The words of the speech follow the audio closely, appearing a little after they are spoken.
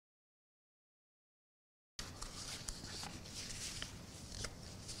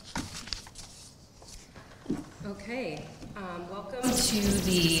Okay, welcome to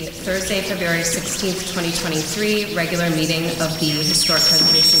the Thursday, February 16th, 2023 regular meeting of the Historic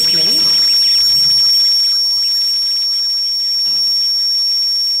Preservation Committee.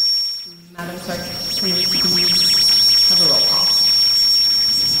 Madam Clerk, please have a roll call.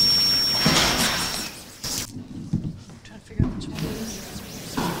 I'm trying to figure out which one it is.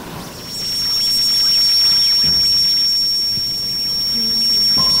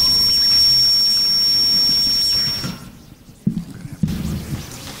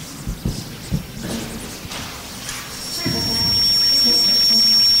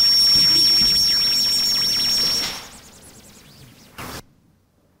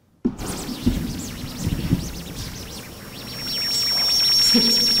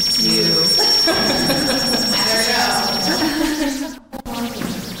 You. I don't know.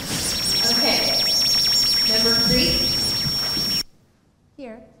 Okay. Member Creek?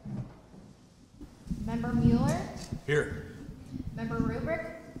 Here. Member Mueller? Here. Member Rubrick?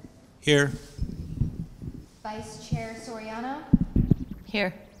 Here. Vice Chair Soriano?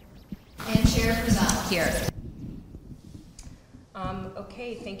 Here. And Chair Frizell? Here.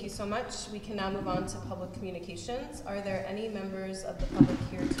 Okay, thank you so much. We can now move on to public communications. Are there any members of the public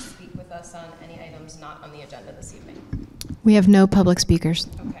here to speak with us on any items not on the agenda this evening? We have no public speakers.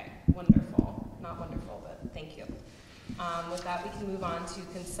 Okay, wonderful. Not wonderful, but thank you. With that, we can move on to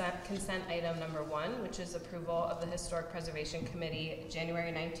consent item number 1, which is approval of the Historic Preservation Committee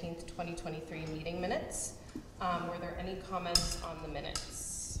January 19th, 2023 meeting minutes. Were there any comments on the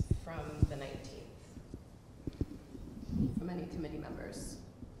minutes from the 19th? From any committee members?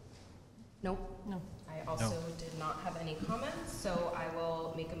 Nope. No. I also did not have any comments, so I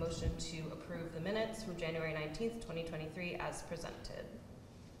will make a motion to approve the minutes from January 19th, 2023 as presented.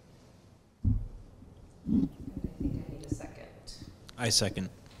 And I think I need a second. I second.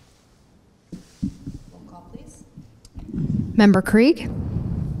 Roll call, please. Member Krieg,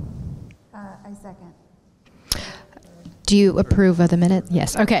 I second. do you approve of the minute?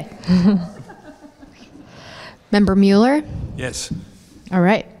 Yes, okay. Member Mueller? Yes. All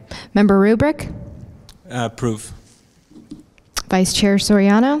right. Member Rubrick? Approve. Vice Chair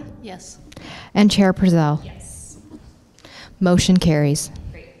Soriano? Yes. And Chair Prezell? Yes. Motion carries.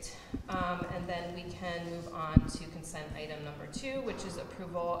 Great. And then we can move on to consent item number 2, which is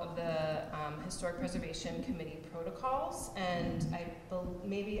approval of the Historic Preservation Committee protocols. And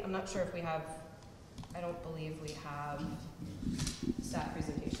I'm not sure if we have, I don't believe we have staff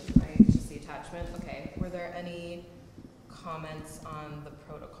presentation, right? It's just the attachment. Okay. Were there any comments on the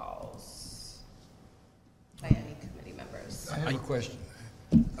protocols by any committee members? I have a question.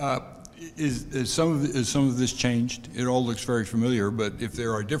 Is some of this changed? It all looks very familiar, but if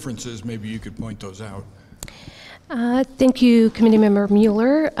there are differences, maybe you could point those out. Thank you, Committee Member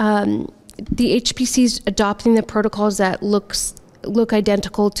Mueller. The HPC is adopting the protocols that look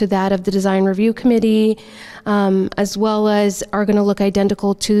identical to that of the Design Review Committee, as well as are going to look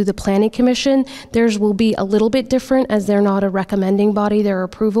identical to the Planning Commission. Theirs will be a little bit different as they're not a recommending body, they're an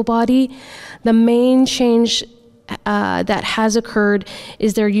approval body. The main change that has occurred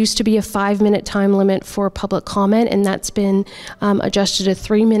is there used to be a 5-minute time limit for public comment, and that's been adjusted to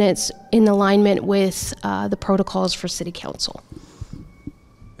 3 minutes in alignment with the protocols for City Council.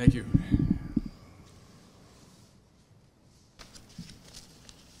 Thank you.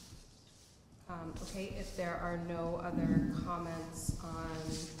 Okay, if there are no other comments on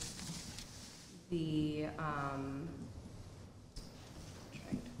the, I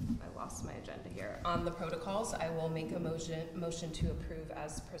lost my agenda here. On the protocols, I will make a motion to approve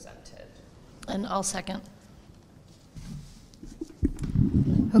as presented. And I'll second.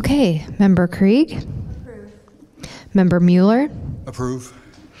 Okay. Member Krieg? Approve. Member Mueller? Approve.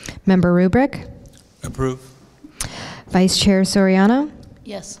 Member Rubrick? Approve. Vice Chair Soriano?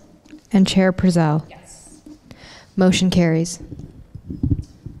 Yes. And Chair Prezell? Yes. Motion carries.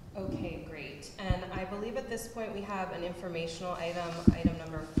 Okay, great. And I believe at this point we have an informational item, item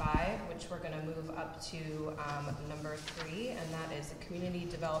number 5, which we're going to move up to number 3, and that is the Community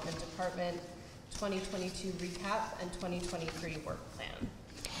Development Department 2022 recap and 2023 work plan.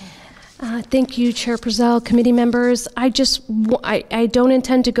 Thank you, Chair Prezell, committee members. I don't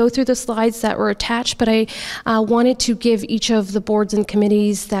intend to go through the slides that were attached, but I wanted to give each of the boards and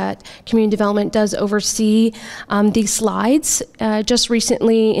committees that community development does oversee these slides. Just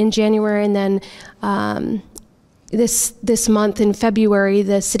recently in January and then this month in February,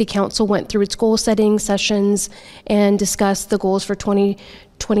 the City Council went through its goal setting sessions and discussed the goals for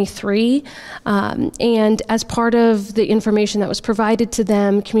 2023. And as part of the information that was provided to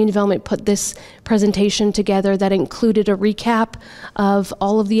them, Community Development put this presentation together that included a recap of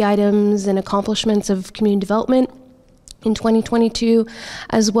all of the items and accomplishments of community development. in 2022,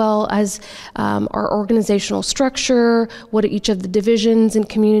 as well as our organizational structure, what each of the divisions in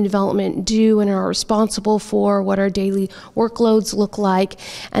community development do and are responsible for, what our daily workloads look like,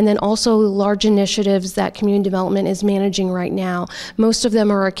 and then also large initiatives that community development is managing right now. Most of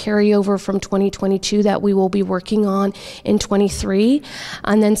them are a carryover from 2022 that we will be working on in 23,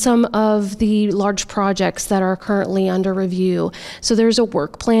 and then some of the large projects that are currently under review. So there's a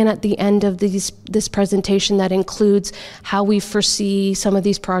work plan at the end of this presentation that includes how we foresee some of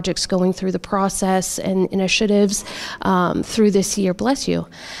these projects going through the process and initiatives through this year. Bless you.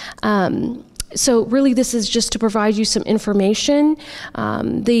 So really this is just to provide you some information.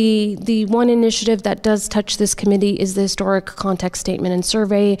 The one initiative that does touch this committee is the historic context statement and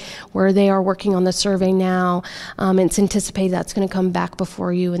survey, where they are working on the survey now. It's anticipated that's going to come back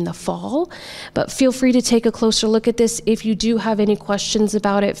before you in the fall. But feel free to take a closer look at this. If you do have any questions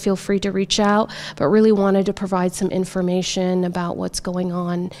about it, feel free to reach out, but really wanted to provide some information about what's going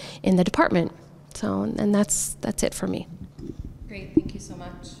on in the department. So, and that's it for me. Great, thank you so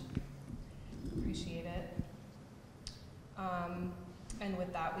much. Appreciate it. And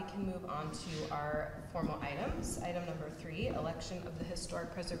with that, we can move on to our formal items. Item number 3, election of the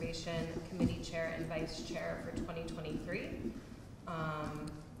Historic Preservation Committee Chair and Vice Chair for 2023.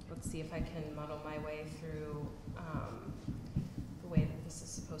 Let's see if I can muddle my way through the way that this is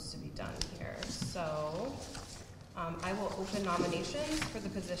supposed to be done here. So I will open nominations for the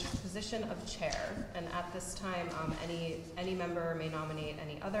position of chair, and at this time, any member may nominate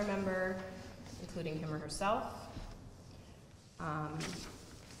any other member, including him or herself.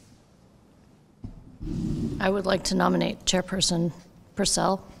 I would like to nominate Chairperson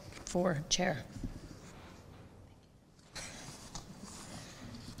Purcell for chair.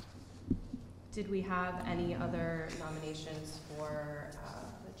 Did we have any other nominations for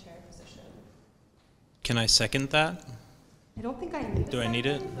the chair position? Can I second that? I don't think I need it. Do I need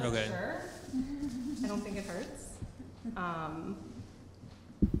it? But Okay. sure. I don't think it hurts.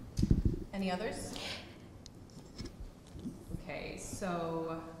 Any others? Okay,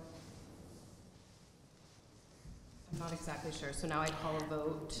 so I'm not exactly sure. So now I call a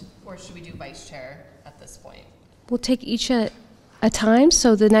vote, or should we do vice chair at this point? We'll take each at a time.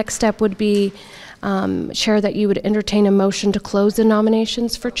 So the next step would be, Chair, that you would entertain a motion to close the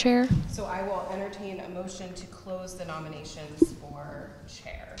nominations for chair. So I will entertain a motion to close the nominations for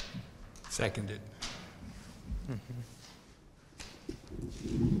chair. Seconded.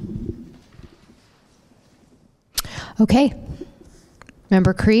 Okay.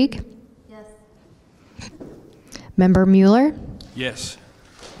 Member Krieg? Yes. Member Mueller? Yes.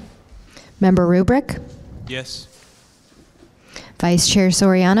 Member Rubrick? Yes. Vice Chair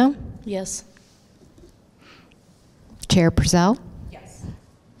Soriano? Yes. Chair Purcell? Yes.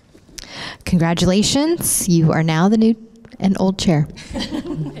 Congratulations. You are now the new and old chair.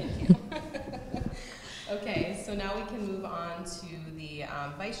 Okay, so now we can move on to the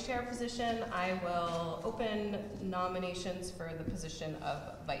vice chair position. I will open nominations for the position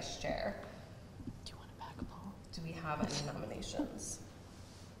of vice chair. Do you want to back up all? Do we have any nominations?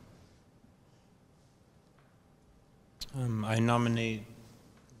 I nominate,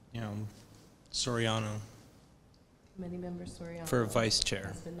 Soriano Committee member Soriano for vice chair.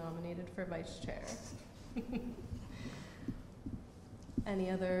 has been nominated for vice chair. Any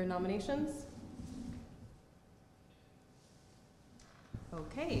other nominations?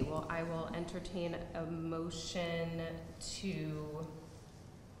 Okay, well, I will entertain a motion to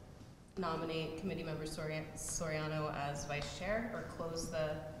nominate committee member Soriano as vice chair, or close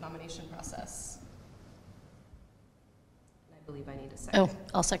the nomination process. I believe I need a second. Oh,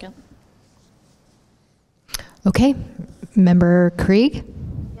 I'll second. Okay. Member Krieg?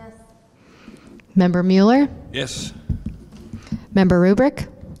 Yes. Member Mueller? Yes. Member Rubrick?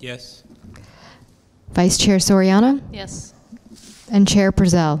 Yes. Vice Chair Soriano? Yes. And Chair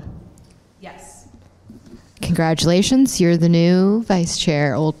Purcell? Yes. Congratulations. You're the new vice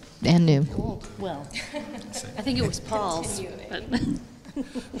chair, old and new. Oh, well, I think it was Paul's. But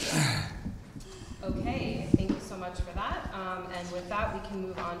Okay, thank you so much for that. And with that, we can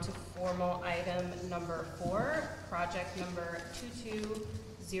move on to formal item number 4, project number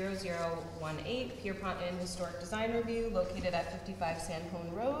 220018, Pierpont Inn Historic Design Review, located at 55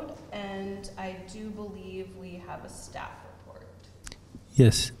 Sandhone Road. And I do believe we have a staff report.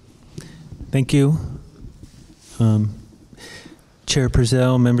 Yes. Thank you. Chair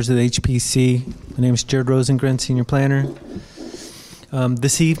Purcell, members of the HPC. My name is Jared Rosengren, Senior Planner.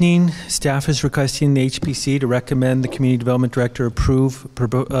 This evening, staff is requesting the HPC to recommend the Community Development Director approve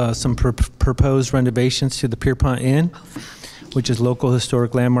some proposed renovations to the Pierpont Inn. which is local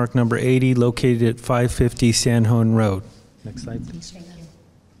historic landmark number 80, located at 550 Sanhone Road. Next slide, please.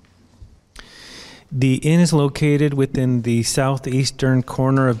 The inn is located within the southeastern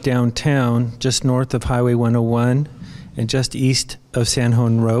corner of downtown, just north of Highway 101 and just east of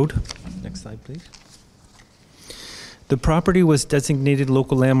Sanhone Road. Next slide, please. The property was designated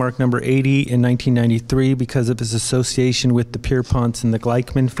local landmark number 80 in 1993 because of its association with the Pierponts and the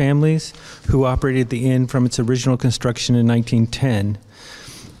Gleichman families, who operated the inn from its original construction in 1910.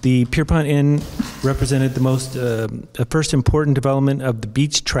 The Pierpont Inn represented the first important development of the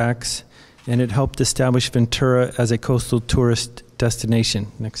beach tracks, and it helped establish Ventura as a coastal tourist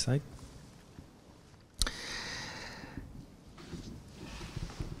destination. Next slide.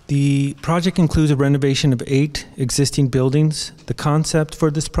 The project includes a renovation of 8 existing buildings. The concept for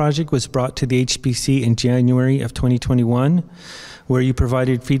this project was brought to the HPC in January of 2021, where you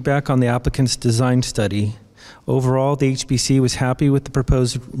provided feedback on the applicant's design study. Overall, the HPC was happy with the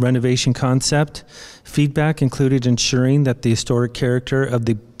proposed renovation concept. Feedback included ensuring that the historic character of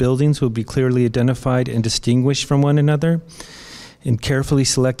the buildings would be clearly identified and distinguished from one another, and carefully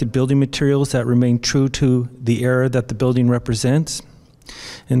selected building materials that remain true to the era that the building represents.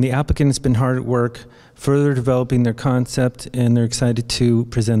 And the applicant has been hard at work further developing their concept, and they're excited to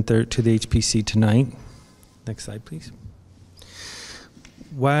present to the HPC tonight. Next slide, please.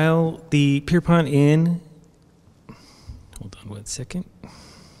 While the Pierpont Inn, hold on one second.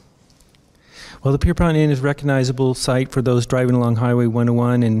 While the Pierpont Inn is a recognizable site for those driving along Highway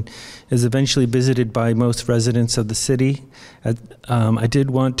 101 and is eventually visited by most residents of the city, I did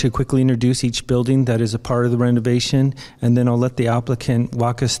want to quickly introduce each building that is a part of the renovation, and then I'll let the applicant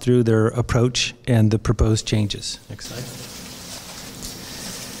walk us through their approach and the proposed changes. Next slide.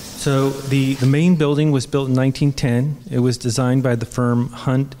 So the main building was built in 1910. It was designed by the firm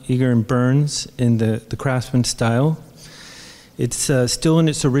Hunt, Eager, and Burns in the Craftsman style. It's still in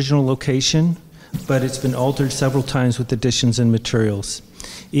its original location, but it's been altered several times with additions and materials.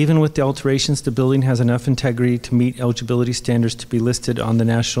 Even with the alterations, the building has enough integrity to meet eligibility standards to be listed on the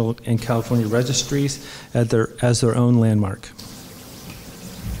national and California registries as their own landmark.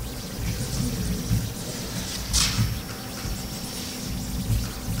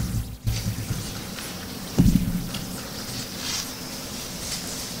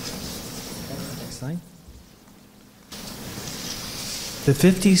 Next slide. The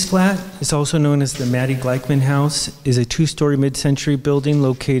 50s flat is also known as the Mattie Gleichman House, is a 2-story mid-century building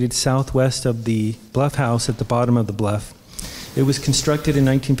located southwest of the Bluff House at the bottom of the bluff. It was constructed in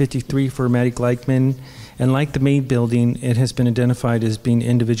 1953 for Mattie Gleichman, and like the main building, it has been identified as being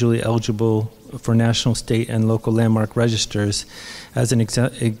individually eligible for national, state, and local landmark registers as an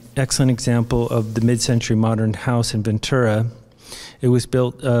excellent example of the mid-century modern house in Ventura. It was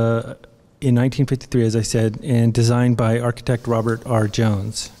built in 1953, as I said, and designed by architect Robert R.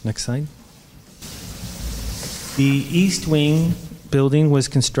 Jones. Next slide. The East Wing building was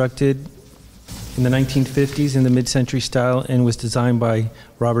constructed in the 1950s in the mid-century style and was designed by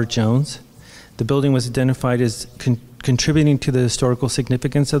Robert Jones. The building was identified as contributing to the historical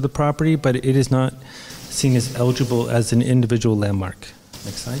significance of the property, but it is not seen as eligible as an individual landmark.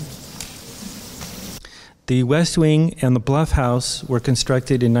 Next slide. The West Wing and the Bluff House were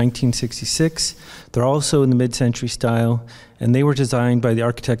constructed in 1966. They're also in the mid-century style, and they were designed by the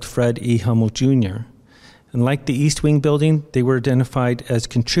architect Fred E. Hummel Jr. And like the East Wing building, they were identified as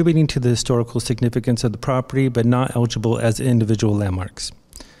contributing to the historical significance of the property, but not eligible as individual landmarks.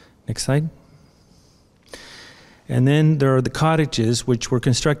 Next slide. And then there are the cottages, which were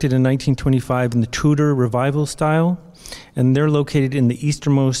constructed in 1925 in the Tudor Revival style, and they're located in the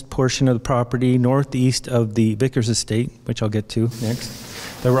easternmost portion of the property, northeast of the Vickers Estate, which I'll get to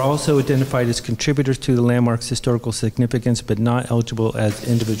next. They were also identified as contributors to the landmark's historical significance, but not eligible as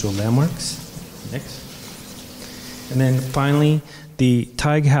individual landmarks. Next. And then finally, the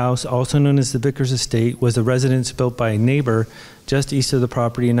Tige House, also known as the Vickers Estate, was a residence built by a neighbor just east of the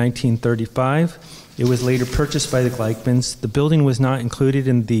property in 1935. It was later purchased by the Gleichmans. The building was not included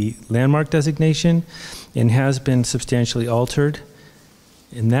in the landmark designation and has been substantially altered.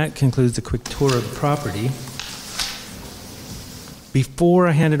 And that concludes the quick tour of the property. Before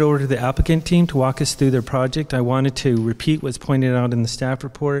I hand it over to the applicant team to walk us through their project, I wanted to repeat what's pointed out in the staff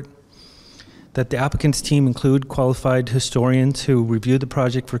report, that the applicant's team include qualified historians who review the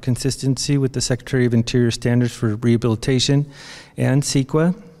project for consistency with the Secretary of Interior Standards for Rehabilitation and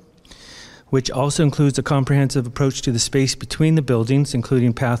CEQA, which also includes a comprehensive approach to the space between the buildings,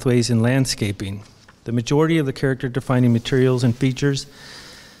 including pathways and landscaping. The majority of the character-defining materials and features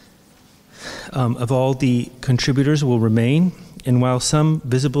of all the contributors will remain, and while some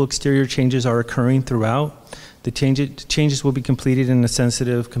visible exterior changes are occurring throughout, The changes will be completed in a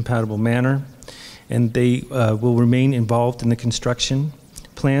sensitive, compatible manner, and they will remain involved in the construction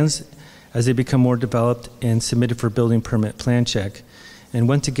plans as they become more developed and submitted for building permit plan check. And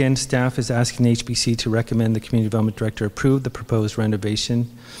once again, staff is asking the HBC to recommend the Community Development Director approve the proposed renovation.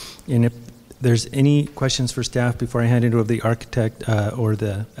 And if there's any questions for staff before I hand it over to the architect or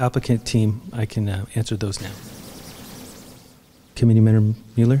the applicant team, I can answer those now. Committee Member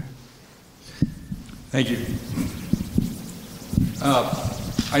Mueller? Thank you.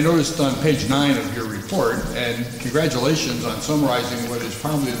 I noticed on page 9 of your report, and congratulations on summarizing what is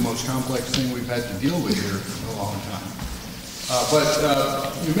probably the most complex thing we've had to deal with here in a long time.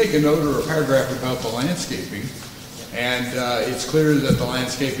 But you make a note or a paragraph about the landscaping, and it's clear that the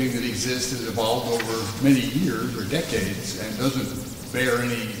landscaping that exists has evolved over many years or decades and doesn't bear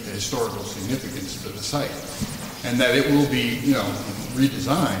any historical significance to the site, and that it will be, you know,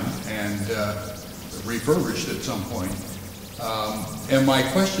 redesigned and refurbished at some point. And my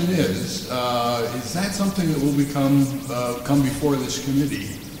question is that something that will come before this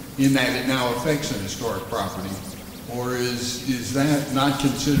committee in that it now affects an historic property? Or is that not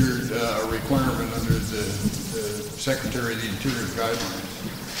considered a requirement under the Secretary of the Interior guidelines?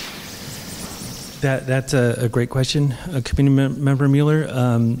 That's a great question, Committee Member Mueller.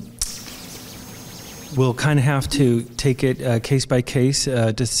 We'll kind of have to take it case by case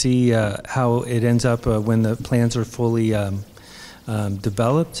to see how it ends up when the plans are fully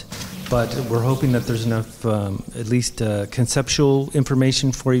developed. But we're hoping that there's enough, at least conceptual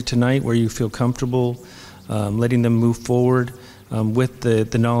information for you tonight where you feel comfortable letting them move forward with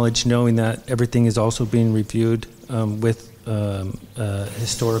the knowledge, knowing that everything is also being reviewed with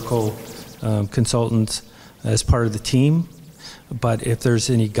historical consultants as part of the team. But if there's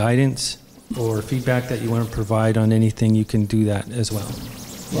any guidance or feedback that you want to provide on anything, you can do that as well.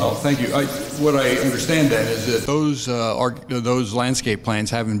 Well, thank you. What I understand then is that those landscape plans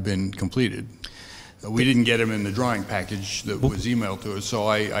haven't been completed. We didn't get them in the drawing package that was emailed to us, so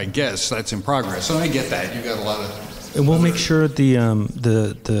I guess that's in progress. And I get that. You got a lot of... And we'll make sure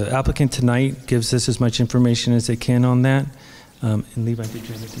the applicant tonight gives us as much information as they can on that. And Levi, did you have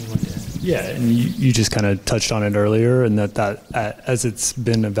anything you wanted to add? Yeah, and you just kind of touched on it earlier, and that as it's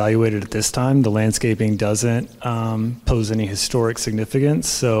been evaluated at this time, the landscaping doesn't pose any historic significance.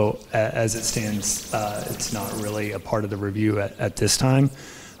 So as it stands, it's not really a part of the review at this time.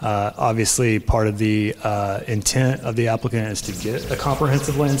 Obviously, part of the intent of the applicant is to get a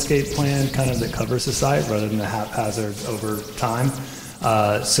comprehensive landscape plan kind of that covers the site rather than the haphazard over time.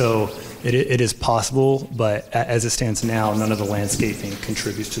 So it is possible, but as it stands now, none of the landscaping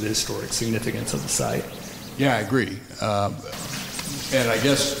contributes to the historic significance of the site. Yeah, I agree. And I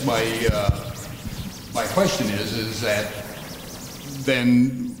guess my question is that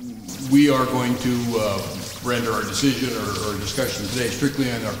then we are going to render our decision or discussion today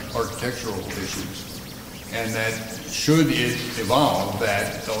strictly on architectural issues, and that should it evolve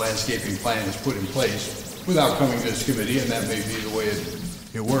that the landscaping plan is put in place without coming to this committee, and that may be the way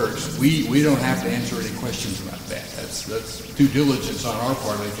it works, we don't have to answer any questions about that. That's due diligence on our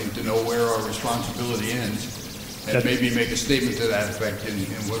part, I think, to know where our responsibility ends, and maybe make a statement to that effect in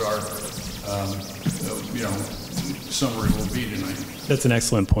what our summary will be tonight. That's an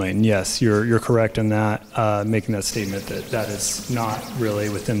excellent point. And yes, you're correct in that, making that statement that is not really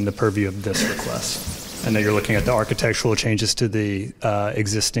within the purview of this request, and that you're looking at the architectural changes to the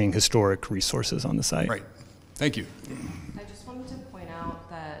existing historic resources on the site. Right. Thank you. I just wanted to point out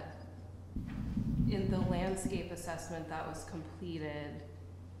that in the landscape assessment that was completed,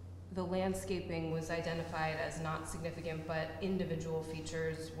 the landscaping was identified as not significant, but individual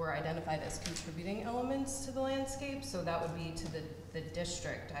features were identified as contributing elements to the landscape. So that would be to the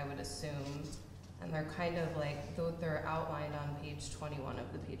district, I would assume. And they're kind of like, though they're outlined on page 21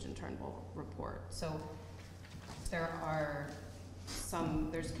 of the Page and Turnbull report. So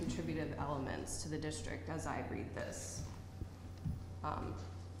there's contributive elements to the district as I read this.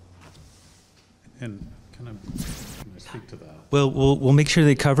 And can I speak to that? Well, we'll make sure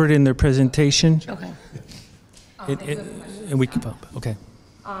they cover it in their presentation. Okay. And we can, okay.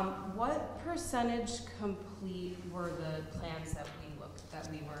 What percentage complete were the plans that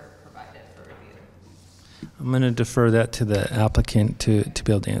we were provided for review? I'm going to defer that to the applicant to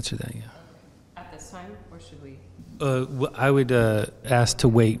be able to answer that, yeah. At this time, or should we? I would ask to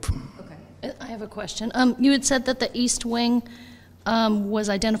wait. Okay. I have a question. You had said that the east wing was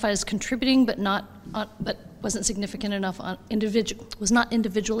identified as contributing, but wasn't significant enough on was not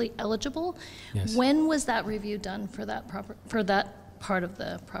individually eligible. Yes. When was that review done for that part of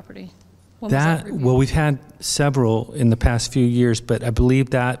the property? When was that Well, we've had several in the past few years, but I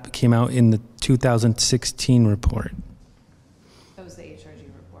believe that came out in the 2016 report. That was the HRG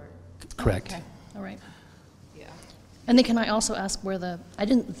report. Correct. Okay, all right. Yeah. And then can I also ask where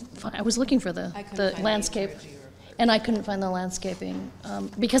I was looking for the I couldn't find landscape, the HRG report. and I couldn't find the landscaping,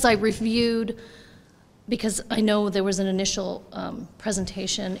 because I reviewed, because I know there was an initial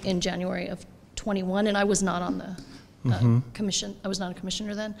presentation in January of '21, and I was not on the commission, I was not a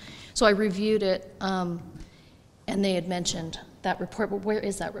commissioner then. So I reviewed it, and they had mentioned that report, but where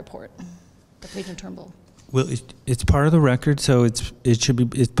is that report? The Page and Turnbull? Well, it's part of the record, so it's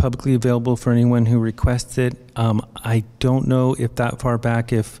publicly available for anyone who requests it. I don't know if that far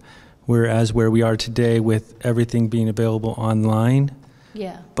back, if we're as where we are today with everything being available online.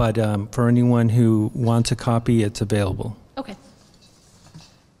 Yeah. But for anyone who wants a copy, it's available. Okay.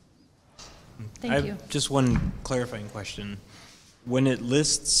 I Thank you. have just one clarifying question. When it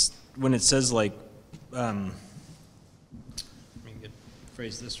says like, let me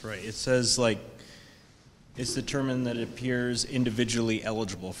phrase this right. It says like, it's determined that it appears individually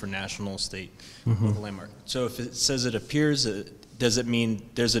eligible for national, state, local landmark. So if it says it appears, does it mean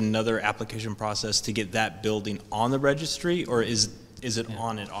there's another application process to get that building on the registry, or is it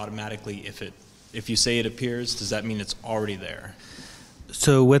on it automatically if you say it appears? Does that mean it's already there?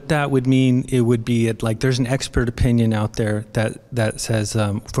 So what that would mean, it would be like there's an expert opinion out there that says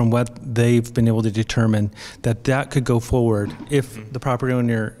from what they've been able to determine that could go forward if the property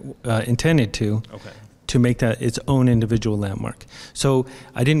owner intended to. Okay. To make that its own individual landmark. So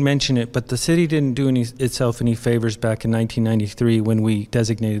I didn't mention it, but the city didn't do itself any favors back in 1993 when we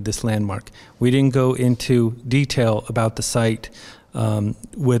designated this landmark. We didn't go into detail about the site.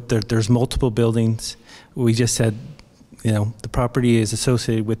 There's multiple buildings. We just said, the property is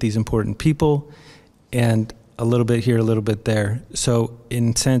associated with these important people, and a little bit here, a little bit there. So in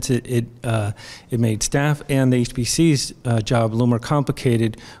a sense, it made staff and the HBC's job a little more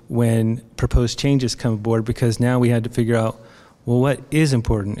complicated when proposed changes come aboard, because now we had to figure out, well, what is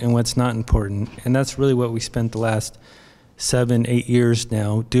important and what's not important. And that's really what we spent the last 7-8 years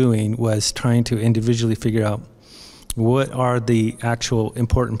now doing, was trying to individually figure out what are the actual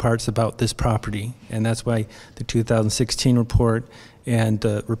important parts about this property. And that's why the 2016 report and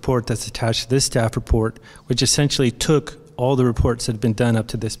the report that's attached to this staff report, which essentially took all the reports that had been done up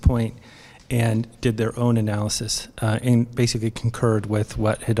to this point and did their own analysis and basically concurred with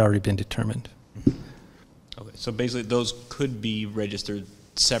what had already been determined. Okay, so basically those could be registered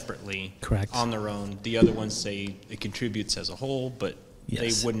separately. Correct. On their own. The other ones say it contributes as a whole, but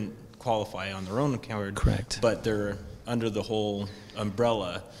Yes. they wouldn't qualify on their own account. Correct. But they're under the whole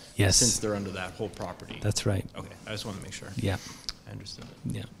umbrella. Yes. Since they're under that whole property. That's right. Okay, I just want to make sure. Yeah. I understood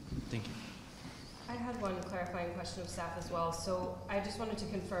it. Yeah. Thank you. I had one clarifying question of staff as well. So I just wanted to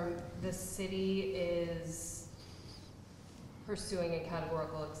confirm the city is pursuing a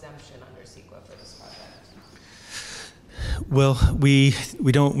categorical exemption under CEQA for this project. Well, we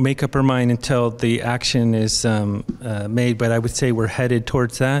don't make up our mind until the action is made, but I would say we're headed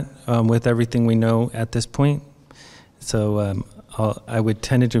towards that with everything we know at this point. So I would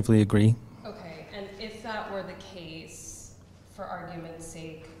tentatively agree. Okay, and if that were the case, for argument's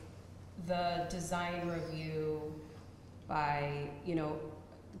sake, the design review by,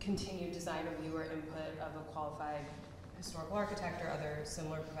 continued design review or input of a qualified historical architect or other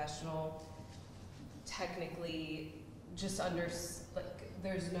similar professional, technically, just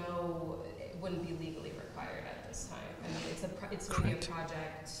there's no, it wouldn't be legally required at this time. I mean, it's maybe a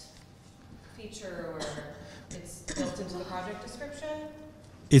project feature, or it's built into the project description?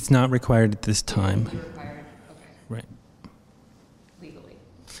 It's not required at this time. It would be required, okay, Right. legally.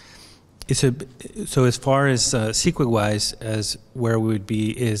 So as far as CEQA-wise, as where we would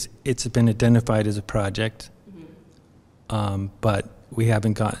be, is it's been identified as a project, but we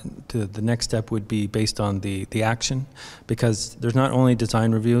haven't gotten to the next step. Would be based on the action, because there's not only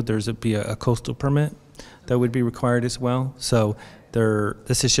design review, there's be a coastal permit that would be required as well. So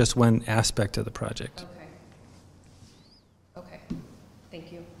this is just one aspect of the project. Okay,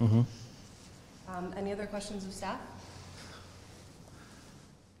 thank you. Mm-hmm. Any other questions of staff?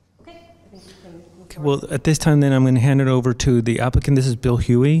 Okay, I think we can move Okay, forward. well, at this time, then, I'm going to hand it over to the applicant. This is Bill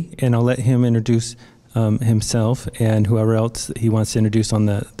Huey, and I'll let him introduce himself and whoever else he wants to introduce on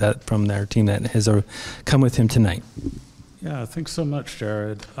that from their team that has come with him tonight. Yeah, thanks so much,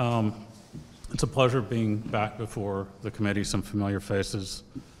 Jared. It's a pleasure being back before the committee. Some familiar faces,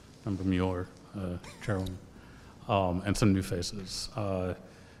 Member Mueller, Chairwoman, and some new faces.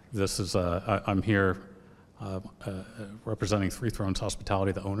 I'm here representing Three Thrones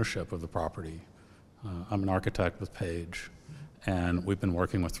Hospitality, the ownership of the property. I'm an architect with Page, And we've been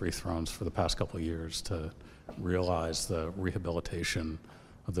working with Three Thrones for the past couple of years to realize the rehabilitation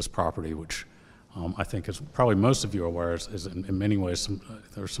of this property, which I think, as probably most of you are aware, is in many ways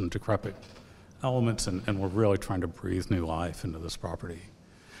there's some decrepit elements, and we're really trying to breathe new life into this property.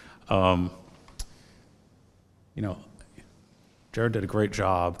 You know, Jared did a great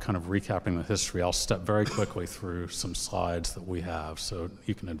job kind of recapping the history. I'll step very quickly through some slides that we have so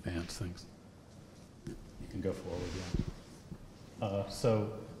you can advance things. You can go forward, yeah. So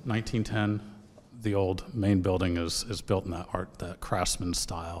 1910, the old main building is built in that craftsman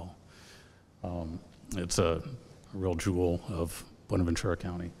style. It's a real jewel of Buenaventura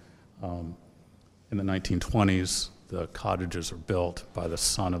County. In the 1920s, the cottages are built by the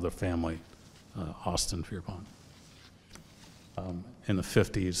son of the family, Austin Pierpont. In the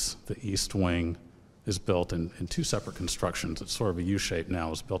 50s, the east wing is built in two separate constructions. It's sort of a U-shape now.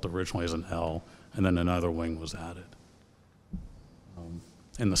 It was built originally as an L, and then another wing was added.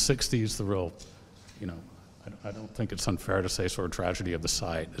 In the 60s, the real, you know, I don't think it's unfair to say sort of tragedy of the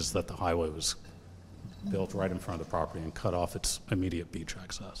site is that the highway was built right in front of the property and cut off its immediate beach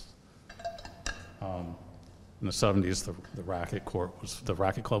access. In the 70s, the racket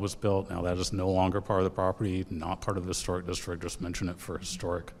club was built. Now that is no longer part of the property, not part of the historic district. Just mention it for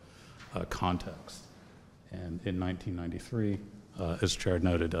historic context. And in 1993, as Jared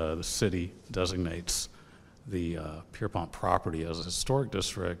noted, the city designates the Pierpont property as a historic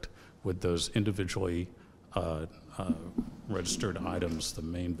district with those individually registered items, the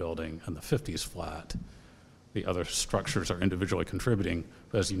main building and the 50s flat. The other structures are individually contributing,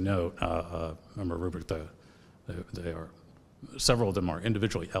 but as you note, Member Rubrick, several of them are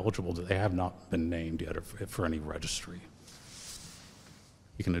individually eligible. They have not been named yet for any registry.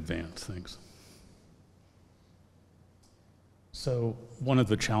 You can advance things. So one of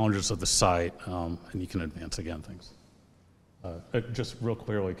the challenges of the site, and you can advance again things, just real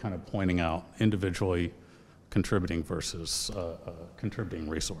clearly kind of pointing out individually contributing versus contributing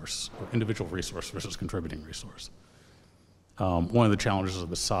resource, or individual resource versus contributing resource. One of the challenges of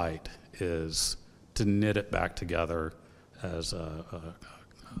the site is to knit it back together as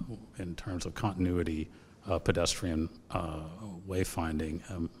in terms of continuity, pedestrian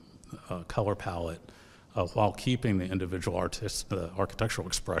wayfinding, color palette, while keeping the individual architectural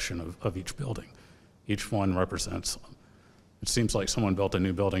expression of each building. Each one represents, it seems like someone built a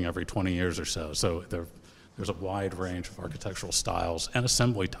new building every 20 years or so. So there's a wide range of architectural styles and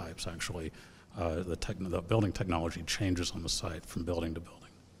assembly types, actually. The building technology changes on the site from building to building.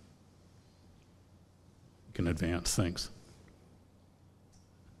 You can advance things.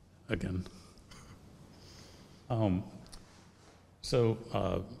 Again.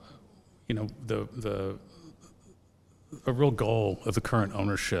 You know, a real goal of the current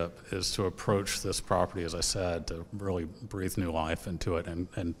ownership is to approach this property, as I said, to really breathe new life into it and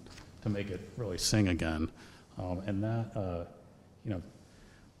to make it really sing again. And that, you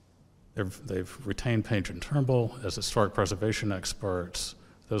know, they've retained Page and Turnbull as historic preservation experts.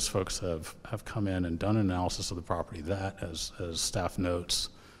 Those folks have come in and done an analysis of the property that, as staff notes,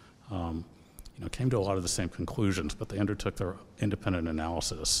 you know, came to a lot of the same conclusions, but they undertook their independent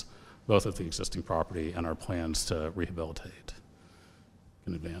analysis, both of the existing property and our plans to rehabilitate.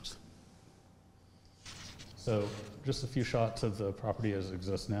 In advance. So just a few shots of the property as it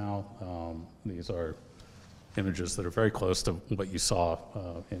exists now. These are images that are very close to what you saw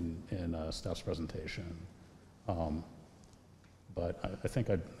in staff's presentation. But I think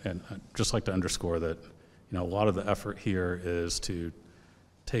I'd just like to underscore that, you know, a lot of the effort here is to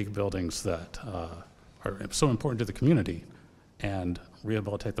take buildings that are so important to the community and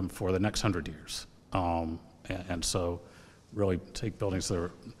rehabilitate them for the next 100 years. And so really take buildings that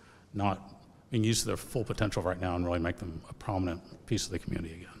are not being used to their full potential right now and really make them a prominent piece of the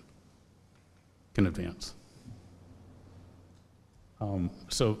community again. Can advance.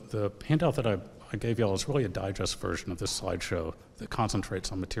 So the handout that I gave y'all is really a digest version of this slideshow that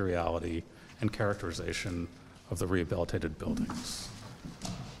concentrates on materiality and characterization of the rehabilitated buildings.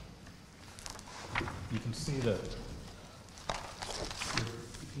 You can see that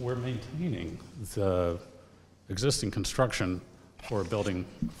we're maintaining the existing construction for a building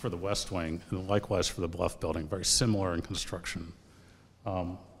for the West Wing and likewise for the Bluff building, very similar in construction.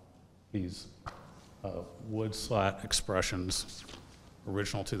 These wood slat expressions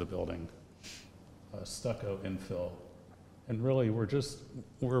original to the building, stucco infill, and really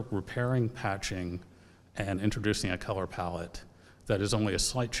we're repairing, patching, and introducing a color palette that is only a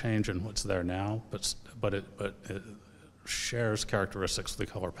slight change in what's there now, but it shares characteristics of the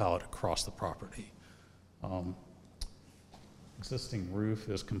color palette across the property. Existing roof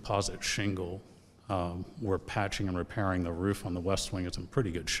is composite shingle. we're patching and repairing the roof on the west wing. It's in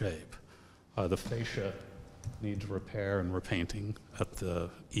pretty good shape. The fascia needs repair and repainting at the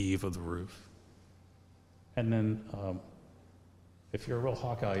eave of the roof. And then, if you're a real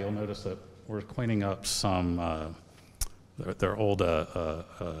Hawkeye, you'll notice that we're cleaning up some, their old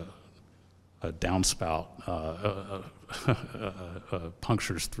downspout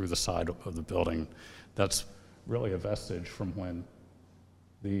punctures through the side of the building. That's really a vestige from when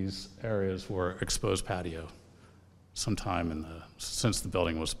these areas were exposed patio. Sometime since the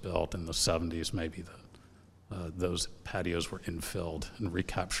building was built in the 70s, maybe those patios were infilled and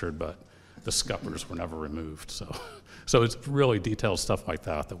recaptured, but the scuppers were never removed. So it's really detailed stuff like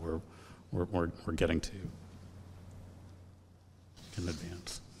that that we're getting to in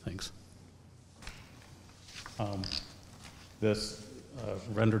advance. Thanks. This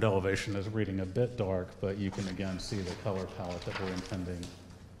rendered elevation is reading a bit dark, but you can again see the color palette that we're intending.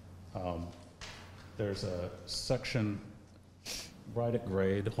 There's a section right at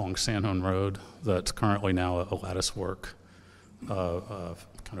grade along Sandhone Road that's currently now a lattice work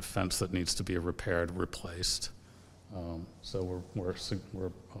kind of fence that needs to be repaired, replaced. So we're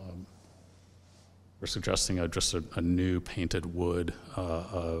suggesting just a new painted wood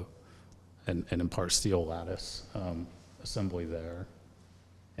and in part steel lattice assembly there.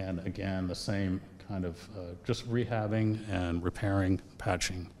 And again, the same kind of just rehabbing and repairing,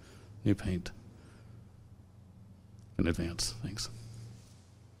 patching, new paint in advance. Thanks.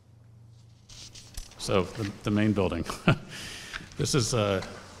 So the main building. This is the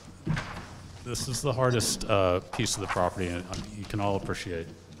hardest piece of the property, and you can all appreciate.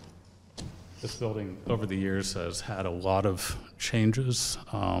 This building over the years has had a lot of changes,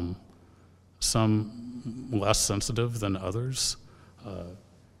 some less sensitive than others.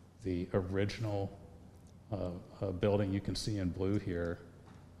 The original building you can see in blue here,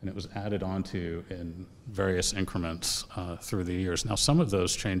 and it was added onto in various increments through the years. Now, some of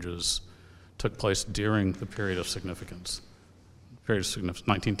those changes took place during the period of significance,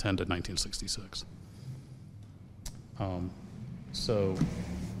 1910 to 1966. So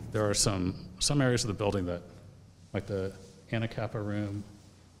there are some areas of the building that, like the Anacapa room,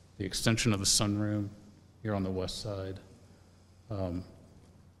 the extension of the sunroom here on the west side,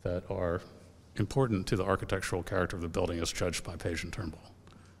 that are important to the architectural character of the building as judged by Page and Turnbull.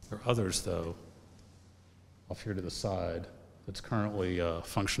 There are others, though, off here to the side, that's currently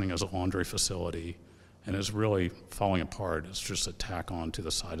functioning as a laundry facility and is really falling apart. It's just a tack on to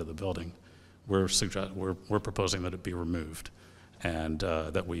the side of the building. We're proposing that it be removed and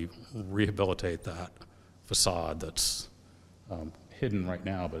that we rehabilitate that facade that's hidden right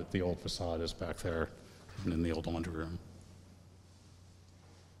now, but the old facade is back there hidden in the old laundry room.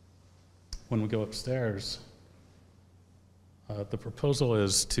 When we go upstairs, the proposal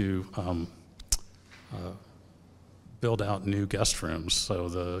is to build out new guest rooms. So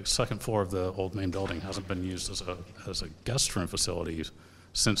the second floor of the old main building hasn't been used as a guest room facility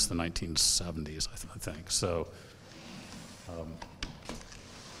since the 1970s, I think. So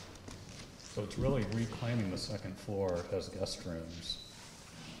it's really reclaiming the second floor as guest rooms.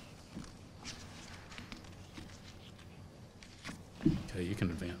 Okay, you can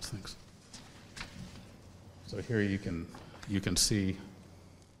advance, thanks. So here you can see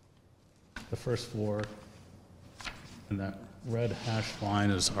the first floor, and that red hashed line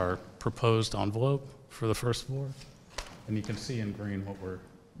is our proposed envelope for the first floor, and you can see in green what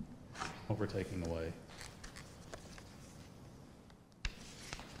we're taking away.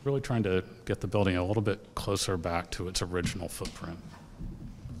 Really trying to get the building a little bit closer back to its original footprint.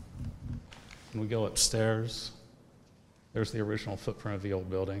 When we go upstairs, there's the original footprint of the old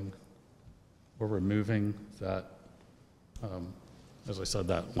building. We're removing that, as I said,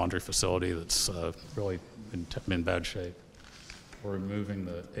 that laundry facility that's really in bad shape. We're removing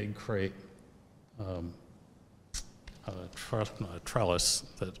the egg crate trellis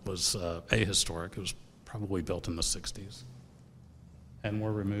that was ahistoric. It was probably built in the 60s. And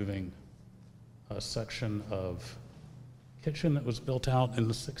we're removing a section of kitchen that was built out in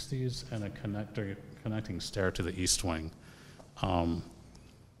the 60s and a connecting stair to the east wing.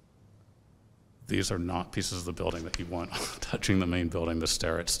 These are not pieces of the building that you want touching the main building. The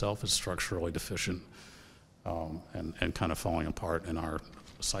stair itself is structurally deficient and kind of falling apart in our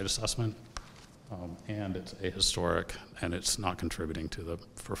site assessment. And it's ahistoric, and it's not contributing to the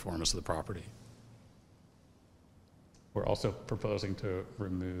performance of the property. We're also proposing to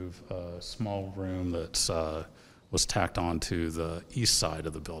remove a small room that was tacked on to the east side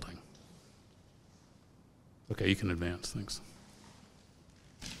of the building. Okay, you can advance, thanks.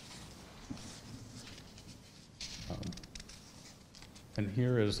 And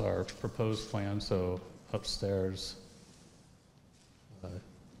here is our proposed plan. So upstairs,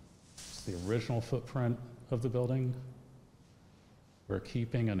 it's the original footprint of the building. We're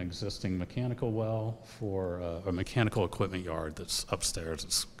keeping an existing mechanical well for a mechanical equipment yard that's upstairs.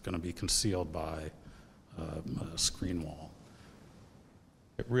 It's going to be concealed by a screen wall.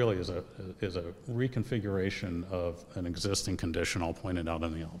 It really is a reconfiguration of an existing condition. I'll point it out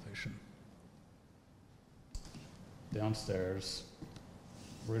in the elevation. Downstairs,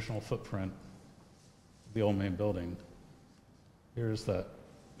 original footprint of the old main building. Here's that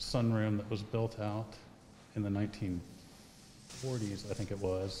sunroom that was built out in the 1940s, I think it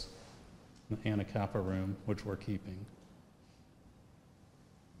was, the Anacapa room, which we're keeping.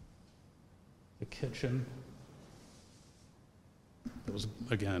 The kitchen, it was,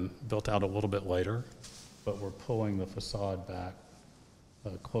 again, built out a little bit later, but we're pulling the facade back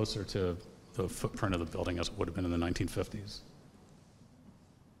closer to the footprint of the building as it would have been in the 1950s.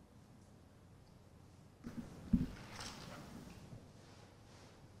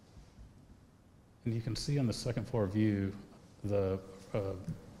 And you can see on the second floor view the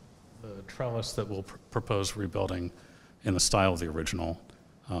trellis that we'll propose rebuilding in the style of the original.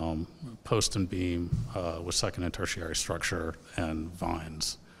 Post and beam with second and tertiary structure and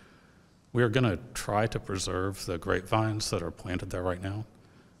vines. We are going to try to preserve the grapevines that are planted there right now.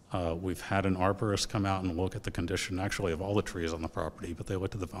 We've had an arborist come out and look at the condition actually of all the trees on the property, but they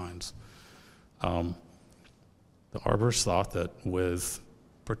looked at the vines. The arborist thought that with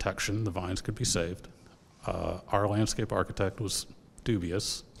protection, the vines could be saved. Our landscape architect was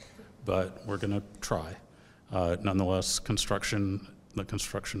dubious, but we're going to try. Nonetheless, the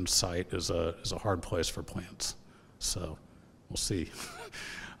construction site is a hard place for plants, so we'll see.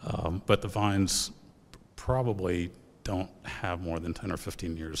 But the vines probably don't have more than 10 or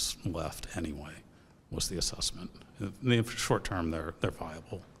 15 years left anyway, was the assessment. In the short term, they're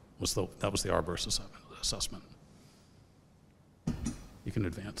viable. That was the arborist assessment. You can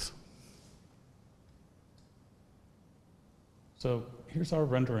advance. So here's our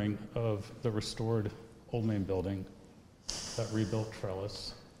rendering of the restored Old Main building, that rebuilt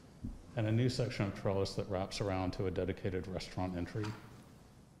trellis, and a new section of trellis that wraps around to a dedicated restaurant entry.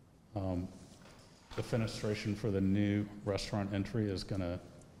 The fenestration for the new restaurant entry is going to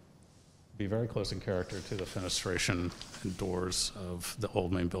be very close in character to the fenestration and doors of the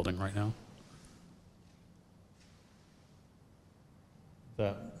Old Main building right now.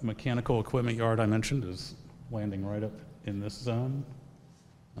 That mechanical equipment yard I mentioned is landing right up in this zone.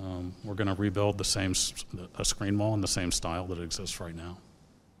 We're going to rebuild a screen wall in the same style that exists right now.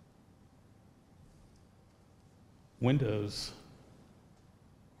 Windows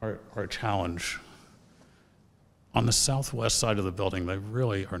are a challenge. On the southwest side of the building, they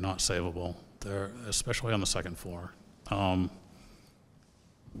really are not savable. They're, especially on the second floor.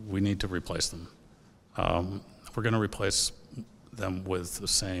 We need to replace them. We're going to replace them with the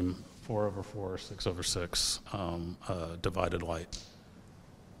same 4/4, 6/6 divided light.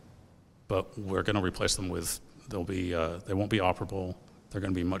 But we're going to replace them with, they won't be operable. They're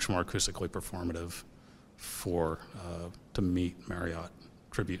going to be much more acoustically performative to meet Marriott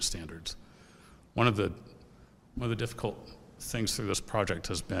tribute standards. One of the difficult things through this project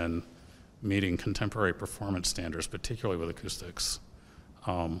has been meeting contemporary performance standards, particularly with acoustics,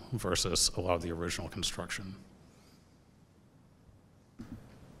 versus a lot of the original construction.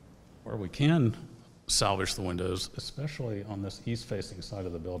 Where we can salvage the windows, especially on this east-facing side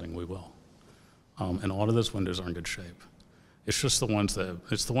of the building, we will. And a lot of those windows are in good shape. It's just the ones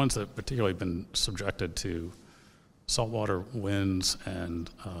that particularly been subjected to saltwater winds and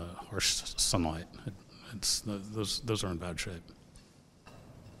harsh sunlight. Those are in bad shape.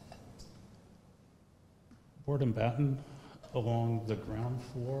 Board and batten along the ground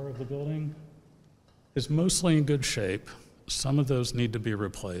floor of the building is mostly in good shape. Some of those need to be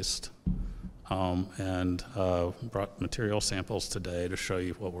replaced, and brought material samples today to show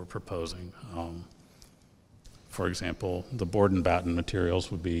you what we're proposing. For example, the board and batten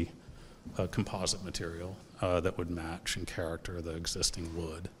materials would be a composite material that would match in character the existing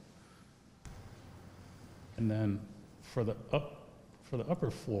wood. And then for the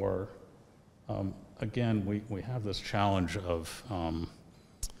upper floor, again, we have this challenge of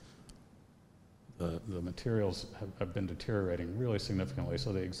the materials have been deteriorating really significantly.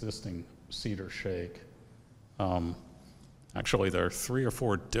 So the existing cedar shake, actually there are 3 or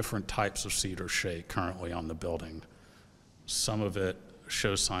 4 different types of cedar shake currently on the building. Some of it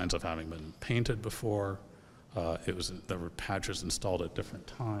shows signs of having been painted before. There were patches installed at different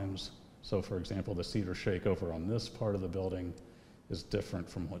times. So for example, the cedar shake over on this part of the building is different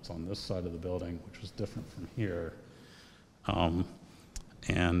from what's on this side of the building, which is different from here.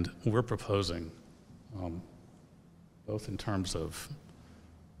 And we're proposing, both in terms of,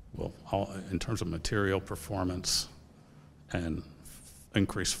 in terms of material performance and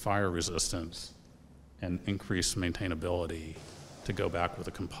increased fire resistance and increased maintainability, to go back with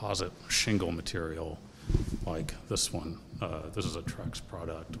a composite shingle material like this one. This is a Trex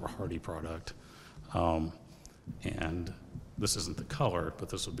product or Hardy product. And this isn't the color, but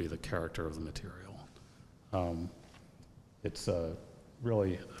this would be the character of the material. It's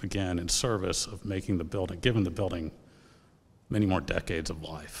really, again, in service of making the building, giving the building many more decades of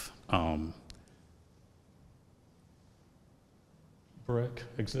life.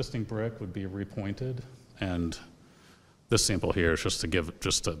 Existing brick would be repointed, and this sample here is just to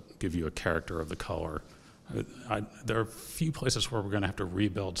give you a character of the color. There are a few places where we're going to have to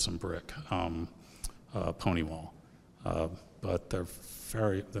rebuild some brick pony wall, but they're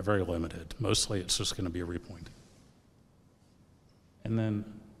very limited. Mostly, it's just going to be a repointing. And then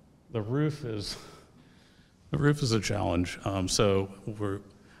the roof is a challenge. So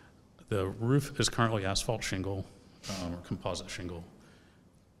the roof is currently asphalt shingle or composite shingle.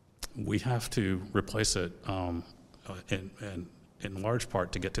 We have to replace it in large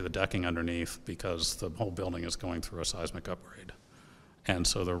part to get to the decking underneath, because the whole building is going through a seismic upgrade. And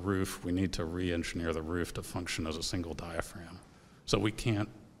so the roof, we need to re-engineer the roof to function as a single diaphragm. So we can't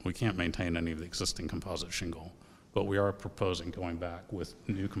maintain any of the existing composite shingle, but we are proposing going back with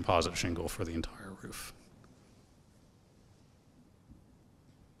new composite shingle for the entire roof.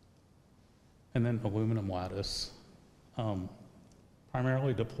 And then aluminum lattice,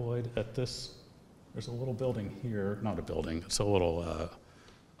 primarily deployed at this. There's a little building here, not a building, it's a little,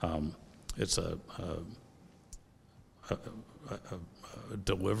 it's a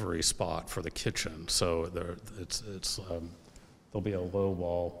delivery spot for the kitchen. So there'll be a low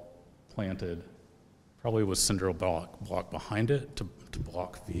wall planted, probably with cinder block behind it to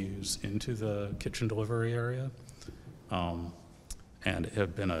block views into the kitchen delivery area. And it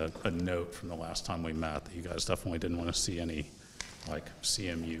had been a note from the last time we met that you guys definitely didn't want to see any like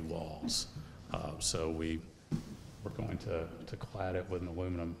CMU walls. So we're going to clad it with an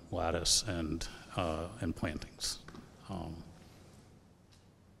aluminum lattice and plantings.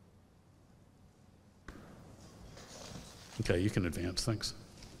 Okay, you can advance things.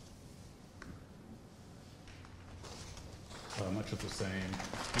 Much of the same,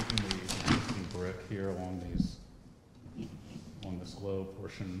 keeping the existing brick here along this low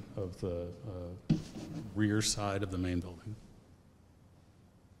portion of the rear side of the main building.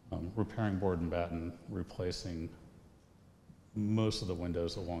 Repairing board and batten, replacing most of the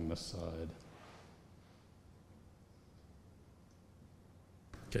windows along this side.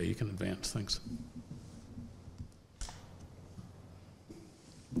 Okay, you can advance things.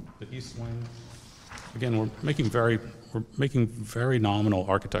 The east wing, again, we're making very nominal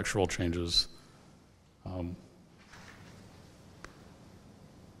architectural changes.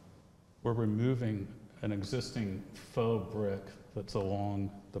 We're removing an existing faux brick that's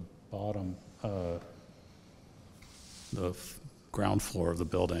along the bottom, the ground floor of the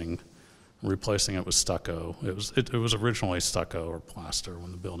building, replacing it with stucco. It was originally stucco or plaster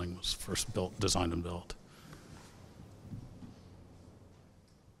when the building was first designed and built.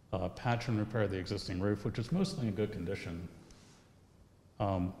 Patch and repair the existing roof, which is mostly in good condition.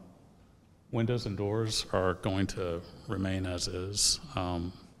 Windows and doors are going to remain as is.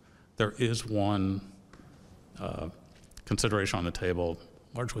 There is one consideration on the table,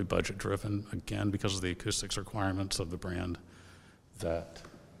 largely budget driven, again, because of the acoustics requirements of the brand, that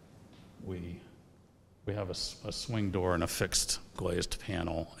we have a swing door and a fixed glazed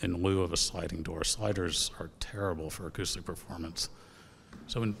panel in lieu of a sliding door. Sliders are terrible for acoustic performance.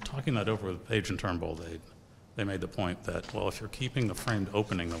 So in talking that over with Page and Turnbull, they made the point that, well, if you're keeping the framed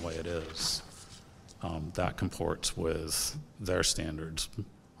opening the way it is, that comports with their standards,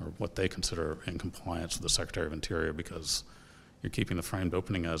 or what they consider in compliance with the Secretary of Interior, because you're keeping the framed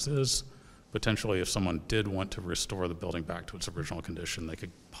opening as is. Potentially, if someone did want to restore the building back to its original condition, they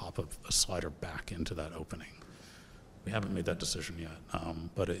could pop a slider back into that opening. We haven't made that decision yet,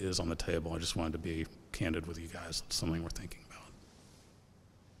 but it is on the table. I just wanted to be candid with you guys. It's something we're thinking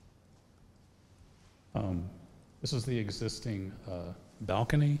about. This is the existing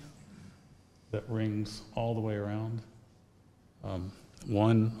balcony that rings all the way around.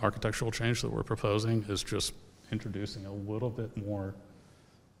 One architectural change that we're proposing is just introducing a little bit more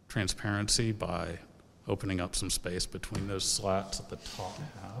transparency by opening up some space between those slats at the top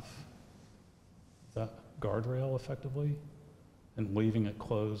half, that guardrail effectively, and leaving it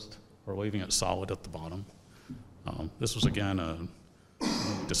closed or leaving it solid at the bottom. This was, again,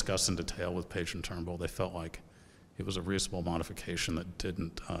 discussed in detail with Page and Turnbull. They felt like it was a reasonable modification that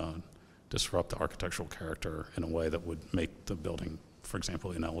didn't disrupt the architectural character in a way that would make the building, for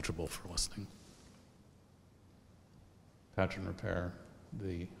example, ineligible for listing. Patch and repair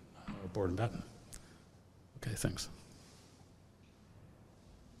the board and batten. Okay, thanks.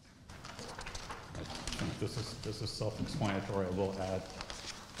 I think this is self-explanatory.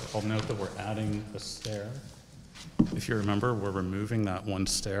 I'll note that we're adding a stair. If you remember, we're removing that one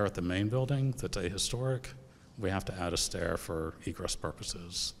stair at the main building that's ahistoric. We have to add a stair for egress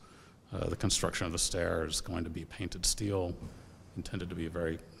purposes. The construction of the stair is going to be painted steel, intended to be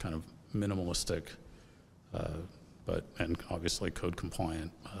very kind of minimalistic, and obviously code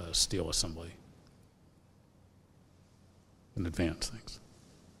compliant steel assembly. In advance, thanks.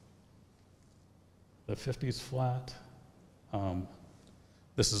 The 50s flat.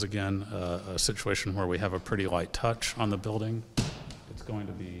 This is again a situation where we have a pretty light touch on the building. It's going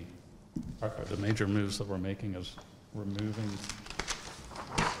to be, the major moves that we're making is removing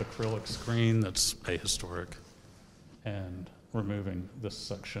acrylic screen that's ahistoric and removing this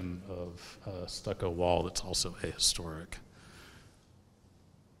section of stucco wall that's also ahistoric.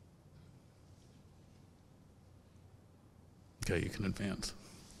 Okay, you can advance.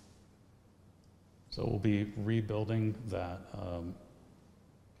 So we'll be rebuilding that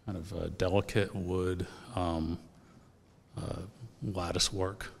kind of delicate wood lattice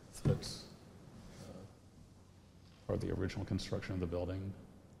work that's part of the original construction of the building,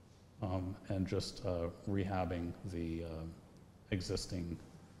 and just rehabbing the existing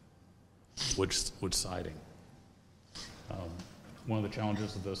wood siding. One of the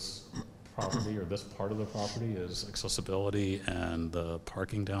challenges of this property, or this part of the property, is accessibility and the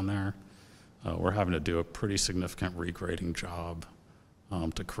parking down there. We're having to do a pretty significant regrading job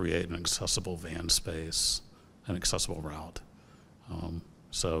to create an accessible van space, an accessible route.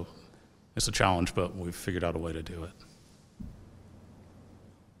 So it's a challenge, but we've figured out a way to do it.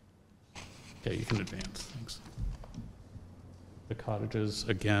 Okay, you can advance, thanks. The cottages,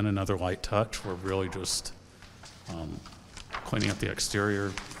 again, another light touch. We're really just cleaning up the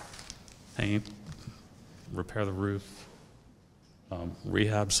exterior, paint, repair the roof,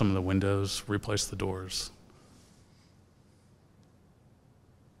 rehab some of the windows, replace the doors.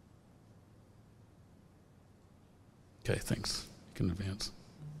 Okay, thanks. You can advance.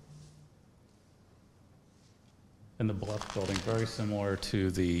 In the Bluff building, very similar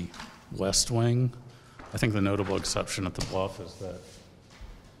to the West Wing. I think the notable exception at the Bluff is that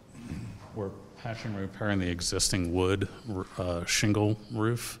we're patching and repairing the existing wood shingle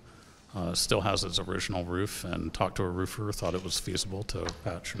roof. Still has its original roof, and talked to a roofer, thought it was feasible to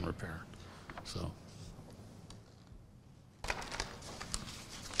patch and repair. So,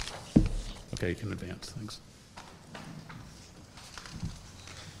 okay, you can advance, thanks.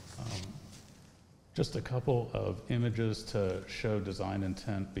 Just a couple of images to show design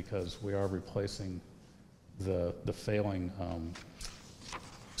intent, because we are replacing the failing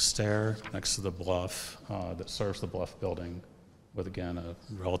stair next to the Bluff that serves the Bluff building with, again, a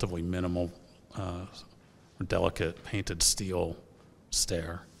relatively minimal, delicate painted steel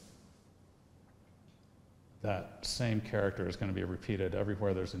stair. That same character is going to be repeated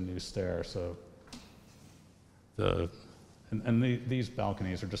everywhere there's a new stair. So these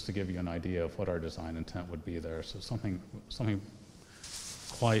balconies are just to give you an idea of what our design intent would be there. So something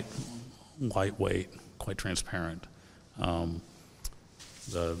quite lightweight, quite transparent.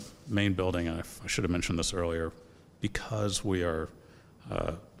 The main building, and I should have mentioned this earlier, because we are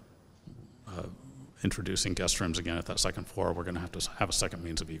introducing guest rooms again at that second floor, we're going to have a second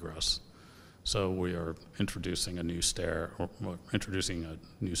means of egress. So we are introducing a new stair, or introducing a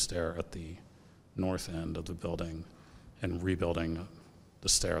new stair at the north end of the building, and rebuilding the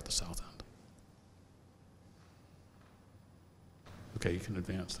stair at the south end. Okay, you can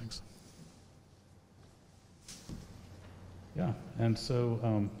advance, thanks. Yeah, and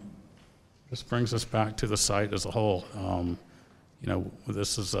so this brings us back to the site as a whole. You know,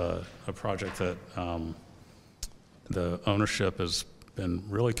 this is a project that the ownership has been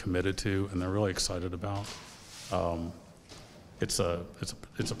really committed to, and they're really excited about. It's a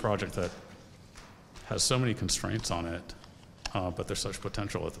project that has so many constraints on it, but there's such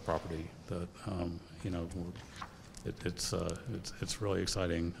potential at the property that you know, it's really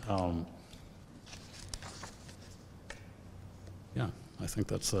exciting. Yeah, I think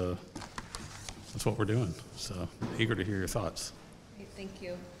that's what we're doing. So eager to hear your thoughts. Great, thank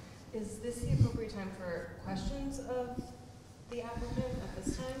you. Is this the appropriate time for questions of the applicant at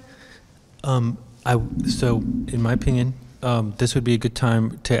this time? So, in my opinion, this would be a good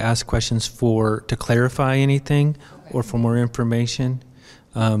time to ask questions to clarify anything, okay, or for more information,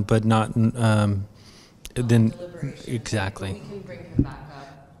 but not Then, deliberation. exactly. We can bring him back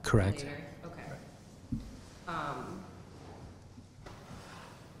up. Correct. Later. Okay.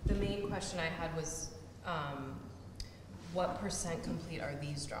 The main question I had was, what % complete are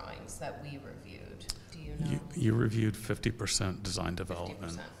these drawings that we reviewed? Do you know? You reviewed 50% design 50%,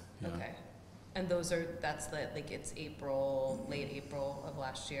 development. Yeah. okay. And that's like it's late April of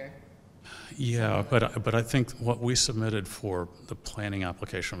last year? Yeah, but I think what we submitted for the planning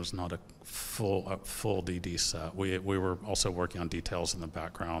application was not a full DD set. We were also working on details in the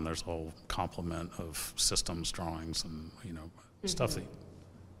background. There's a whole complement of systems drawings and, stuff that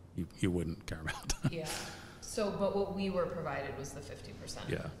you wouldn't care about. Yeah. So, but what we were provided was the 50%?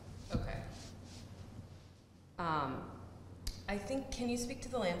 Yeah. Okay. I think, can you speak to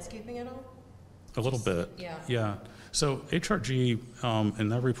the landscaping at all? A little bit. Yeah. Yeah. So HRG, in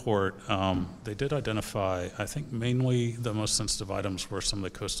their report, they did identify, I think mainly the most sensitive items were some of the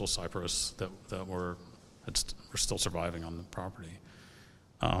coastal cypress that were still surviving on the property.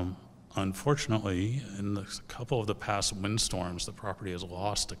 Unfortunately, in a couple of the past windstorms, the property has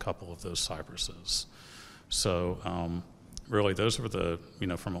lost a couple of those cypresses. So really, those were the,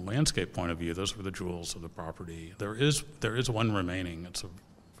 from a landscape point of view, those were the jewels of the property. There is one remaining. It's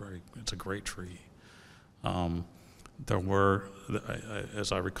a great tree. There were,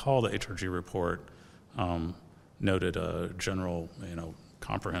 as I recall, the HRG report noted a general,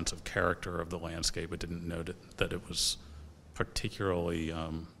 comprehensive character of the landscape. It didn't note that it was particularly,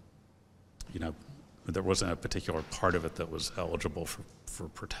 there wasn't a particular part of it that was eligible for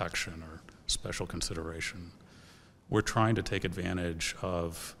protection or special consideration. We're trying to take advantage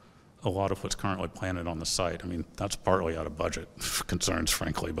of a lot of what's currently planted on the site. I mean, that's partly out of budget concerns,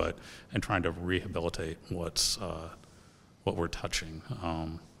 frankly, and trying to rehabilitate what we're touching.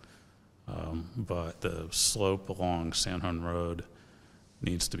 But the slope along Sandhorn Road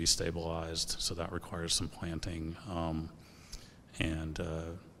needs to be stabilized, so that requires some planting, and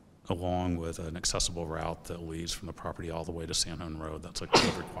along with an accessible route that leads from the property all the way to Sandhorn Road. That's a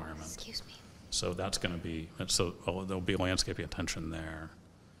code requirement. Excuse me. So that's going to be, there'll be landscaping attention there.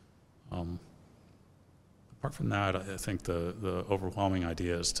 Apart from that, I think the overwhelming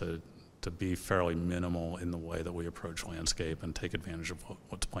idea is to be fairly minimal in the way that we approach landscape and take advantage of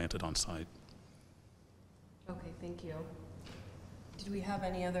what's planted on site. Okay, thank you. Did we have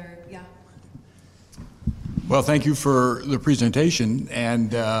any other, yeah? Well, thank you for the presentation,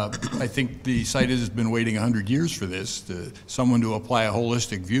 and I think the site has been waiting 100 years for this, someone to apply a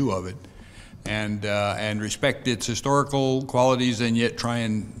holistic view of it, and respect its historical qualities, and yet try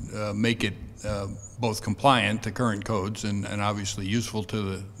and make it both compliant to current codes and obviously useful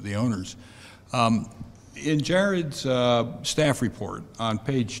to the owners. In Jared's staff report on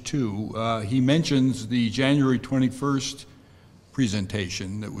page 2, he mentions the January 21st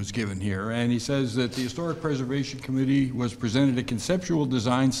presentation that was given here, and he says that the Historic Preservation Committee was presented a conceptual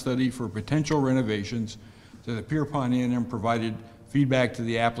design study for potential renovations that the Pierpont Inn and provided feedback to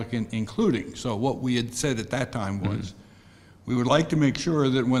the applicant, including. So what we had said at that time was, we would like to make sure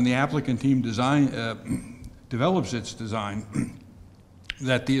that when the applicant team develops its design,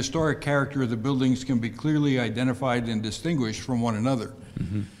 that the historic character of the buildings can be clearly identified and distinguished from one another.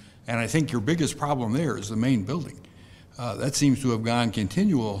 And I think your biggest problem there is the main building. That seems to have gone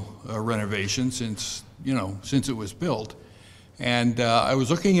continual renovation since it was built. And I was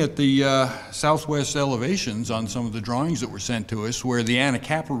looking at the southwest elevations on some of the drawings that were sent to us, where the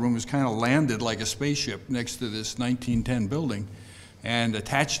Anacapa room is kind of landed like a spaceship next to this 1910 building and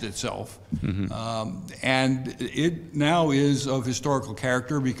attached itself. And it now is of historical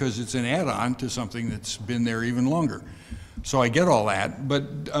character because it's an add-on to something that's been there even longer. So I get all that,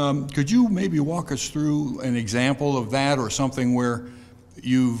 but could you maybe walk us through an example of that, or something where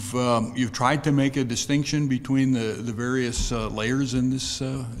you've tried to make a distinction between the various layers in this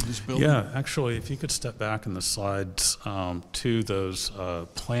building? Yeah, actually, if you could step back in the slides to those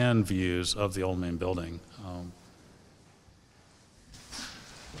plan views of the old main building.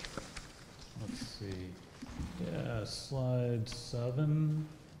 Let's see. Yeah, slide 7.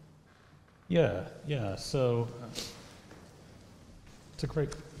 Yeah. So it's a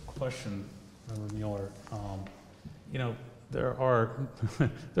great question, Member Mueller. There are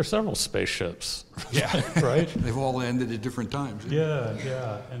several spaceships. Yeah. Right? They've all landed at different times.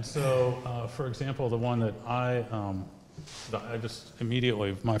 Yeah. And so, for example, the one that I just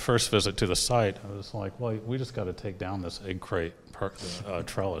immediately, my first visit to the site, I was like, well, we just got to take down this egg crate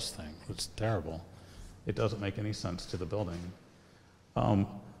trellis thing. It's terrible. It doesn't make any sense to the building.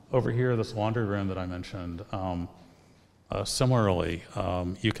 Over here, this laundry room that I mentioned, similarly,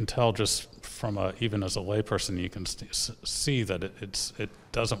 you can tell just from even as a layperson, you can see that it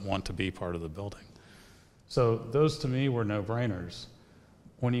doesn't want to be part of the building. So those to me were no-brainers.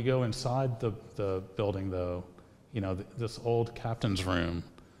 When you go inside the building, though, you know, this old captain's room,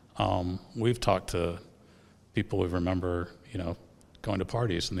 we've talked to people who remember, you know, going to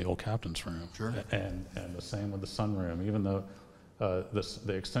parties in the old captain's room. Sure. And the same with the sunroom, even though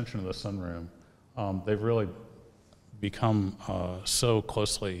the extension of the sunroom, they've really become so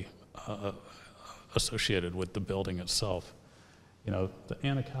closely associated with the building itself. You know, the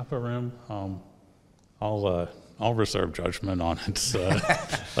Anacapa room, I'll reserve judgment on its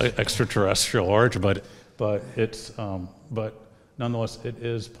extraterrestrial origin, but it's but nonetheless it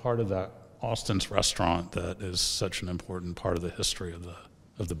is part of that Austin's restaurant that is such an important part of the history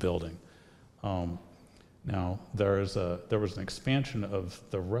of the building. Now there was an expansion of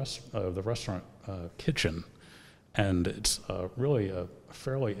the restaurant kitchen, and it's really a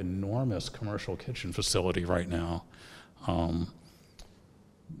fairly enormous commercial kitchen facility right now.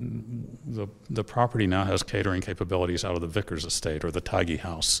 The property now has catering capabilities out of the Vickers estate, or the Tighe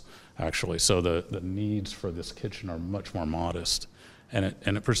house, actually. So the needs for this kitchen are much more modest. And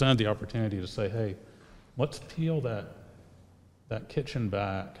it presented the opportunity to say, hey, let's peel that kitchen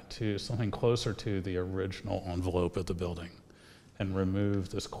back to something closer to the original envelope of the building and remove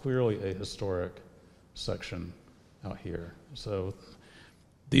this clearly ahistoric section out here. So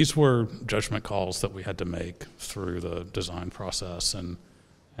these were judgment calls that we had to make through the design process, and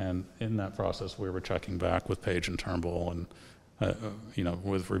in that process we were checking back with Page and Turnbull and you know,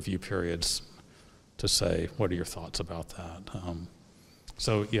 with review periods to say, what are your thoughts about that?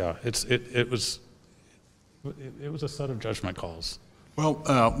 So yeah, it was a set of judgment calls.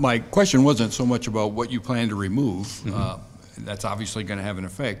 Well, my question wasn't so much about what you plan to remove. That's obviously going to have an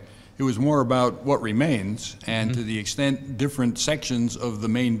effect. It was more about what remains, and to the extent different sections of the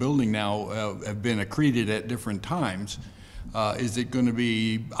main building now have been accreted at different times. Is it going to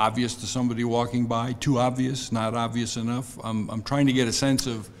be obvious to somebody walking by? Too obvious? Not obvious enough? I'm trying to get a sense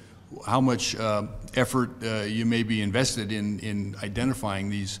of how much effort you may be invested in identifying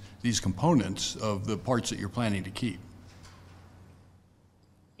these components of the parts that you're planning to keep.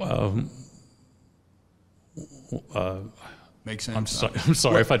 Makes sense. I'm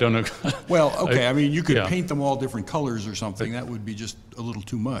sorry if I don't know. Well, okay. I mean, you could paint them all different colors or something. That would be just a little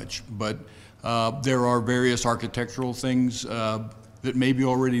too much. But there are various architectural things that may be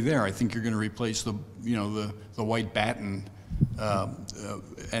already there. I think you're going to replace the white batten.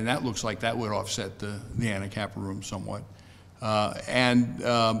 And that looks like that would offset the Anacapa room somewhat. And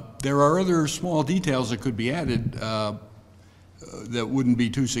there are other small details that could be added that wouldn't be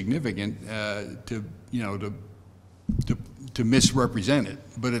too significant to misrepresent it,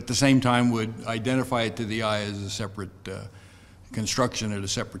 but at the same time would identify it to the eye as a separate construction at a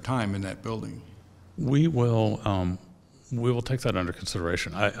separate time in that building. We will take that under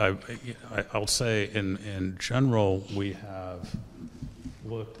consideration. I'll say in general, we have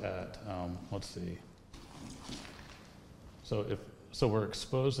looked at, let's see. So we're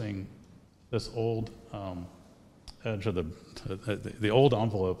exposing this old edge of the old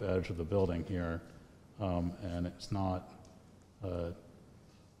envelope edge of the building here, and it's not,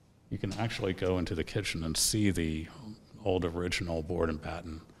 you can actually go into the kitchen and see the old original board and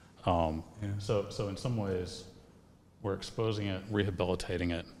batten. So in some ways, we're exposing it, rehabilitating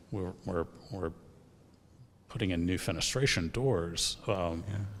it. We're putting in new fenestration doors,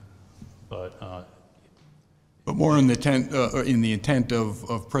 but more in the intent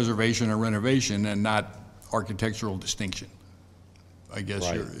of preservation or renovation, and not architectural distinction, I guess.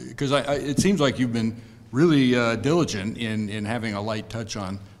 Right. Because it seems like you've been really diligent in having a light touch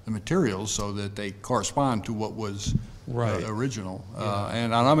on the materials so that they correspond to what was original.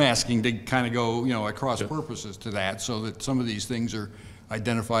 And I'm asking to kind of go, across purposes to that, so that some of these things are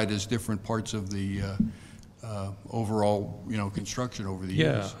identified as different parts of the overall, construction over the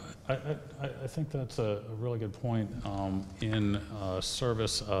years. I think that's a really good point. In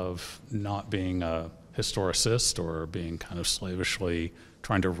service of not being a historicist or being kind of slavishly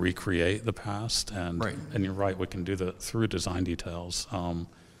trying to recreate the past, and you're right, we can do that through design details.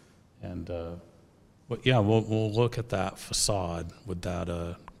 But yeah, we'll look at that facade with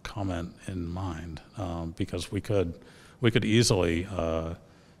that comment in mind, because we could easily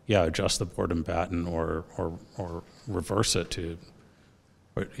adjust the board and batten or reverse it to,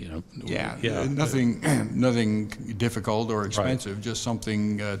 nothing difficult or expensive, just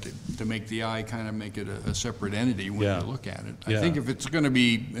something to make the eye kind of make it a separate entity when you look at it. I think if it's going to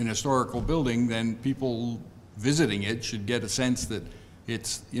be an historical building, then people visiting it should get a sense that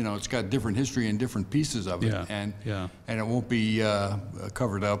it's it's got different history and different pieces of it, and it won't be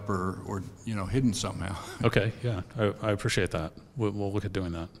covered up or hidden somehow. Okay, I appreciate that. We'll look at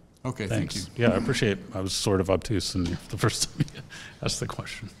doing that. Okay, thank you. Thanks. Yeah, I appreciate, I was sort of obtuse in the first time you asked the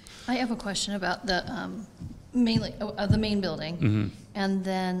question. I have a question about the the main building. Mm-hmm. And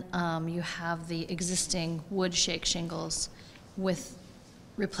then you have the existing wood shake shingles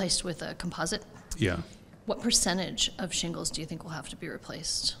replaced with a composite. Yeah, What percentage of shingles do you think will have to be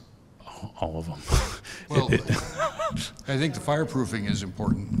replaced? all of them. Well, I think the fireproofing is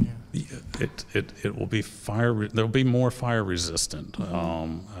important. It will be there'll be more fire resistant,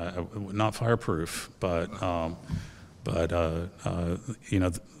 not fireproof, but you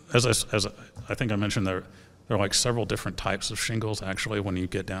know, as I think I mentioned, there are like several different types of shingles actually when you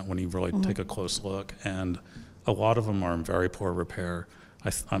really take a close look, and a lot of them are in very poor repair.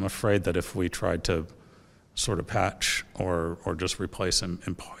 I'm afraid that if we tried to sort of patch or just replace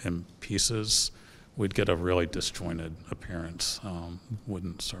in pieces, we'd get a really disjointed appearance.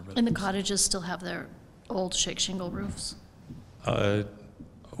 Wouldn't serve it. And the cottages still have their old shake shingle roofs?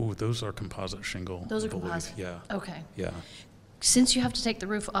 Those are composite shingle. Those are I believe. composite? Yeah. Okay. Yeah. Since you have to take the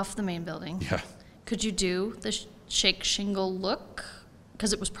roof off the main building, Yeah. could you do the shake shingle look?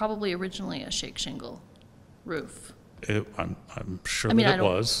 Because it was probably originally a shake shingle roof. I'm sure I mean, that I it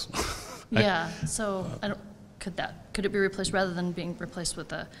don't- was. Yeah, so could it be replaced rather than being replaced with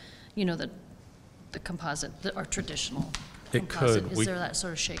the composite, our traditional It composite? could. Is We- there that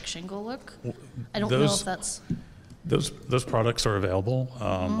sort of shake shingle look? I don't know if that's, Those products are available.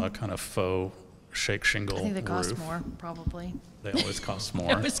 A kind of faux shake shingle I think they cost roof. more, probably. They always cost They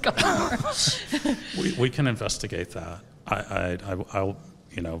more. always cost more. We can investigate that. I'll,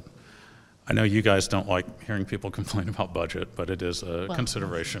 I know you guys don't like hearing people complain about budget, but it is a Well-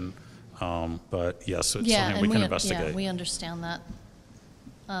 consideration. But yes, it's Yeah, something we and can investigate. Yeah, we understand that.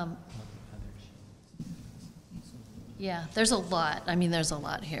 Yeah, there's a lot. I mean, there's a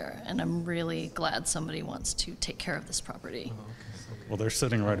lot here, and I'm really glad somebody wants to take care of this property. Well, they're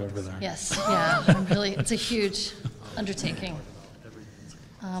sitting right over there. Yes, yeah, it's a huge undertaking.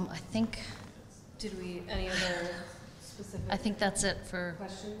 I think, Any other specific I think that's it for,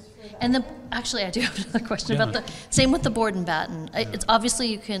 questions for that? and then, actually, I do have another question about Yeah. same with the board and batten. It's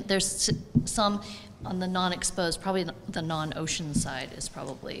obviously there's some on the non-exposed, probably the non-ocean side is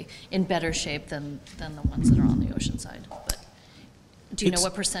probably in better shape than the ones that are on the ocean side. But do you know It's-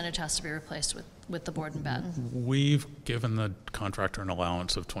 what percentage has to be replaced with the board and batten? We've given the contractor an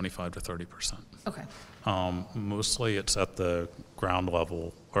allowance of 25 to 30%. Okay, Mostly it's at the ground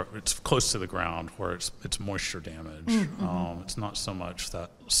level, or it's close to the ground where it's moisture damage. It's not so much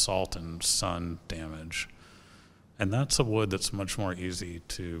that salt and sun damage. And that's a wood that's much more easy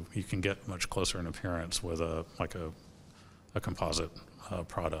you can get much closer in appearance with a composite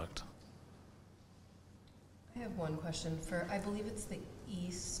product. I have one question I believe it's the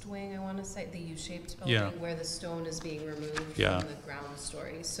east wing, I want to say, the U-shaped Yeah. building where the stone is being removed Yeah. from the ground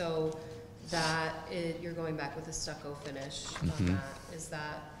story. So you're going back with a stucco finish Mm-hmm. on that. Is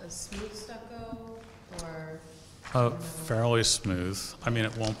that a smooth stucco or? Fairly smooth. I mean,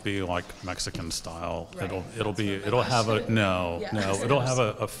 it won't be like Mexican style. Right. It'll have a, no, Yeah. no, it'll have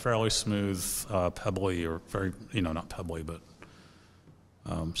a fairly smooth, pebbly or very, not pebbly, but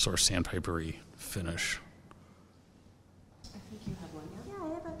sort of sandpapery finish. I think you had one,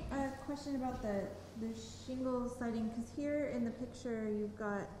 yeah. Yeah, I have a question about the shingle siding, because here in the picture you've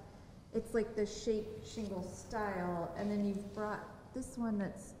got, it's like the shake shingle style, and then you've brought this one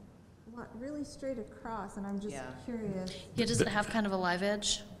that's really straight across, and I'm just curious. yeah, does it have kind of a live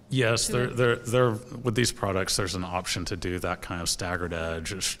edge? Yes, to they're with these products, there's an option to do that kind of staggered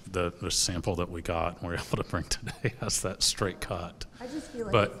edge. The sample that we got and we're able to bring today has that straight cut. I just feel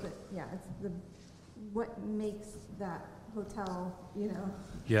like But- it's what makes that hotel,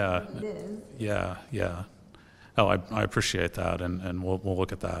 Yeah, what it is. yeah. Oh, I appreciate that, and we'll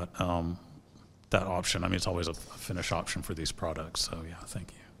look at that that option. I mean, it's always a finish option for these products, so yeah,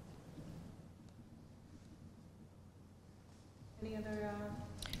 thank you. Any other,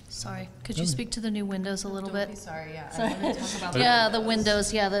 Sorry, could you speak to the new windows a little don't be bit? sorry, yeah. Sorry. I want to talk about Yeah, the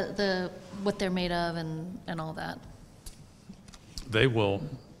windows, yeah, the what they're made of and all that. They will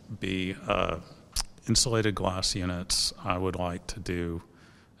be insulated glass units. I would like to do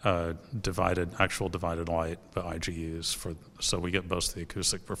actual divided light, the IGUs, so we get both the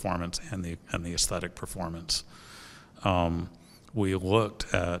acoustic performance and the aesthetic performance. We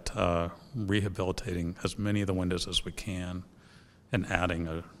looked at rehabilitating as many of the windows as we can and adding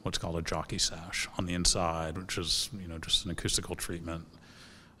what's called a jockey sash on the inside, which is just an acoustical treatment.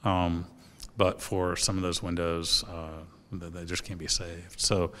 But for some of those windows, they just can't be saved.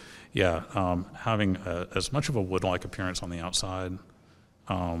 So, yeah, having as much of a wood-like appearance on the outside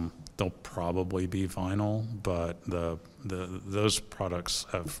They'll probably be vinyl, but those products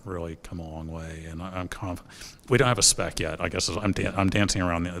have really come a long way, and I'm confident. We don't have a spec yet. I guess I'm dancing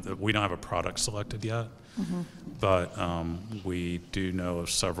around. We don't have a product selected yet, but we do know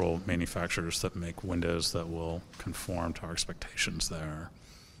of several manufacturers that make windows that will conform to our expectations there.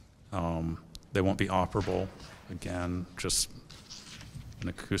 They won't be operable. Again, just the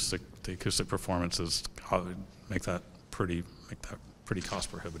acoustic performances make that pretty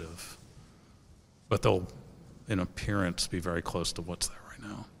cost prohibitive. But they'll, in appearance, be very close to what's there right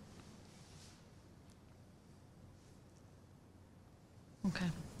now. Okay.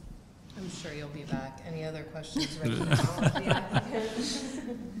 I'm sure you'll be back. Any other questions right now of the applicant?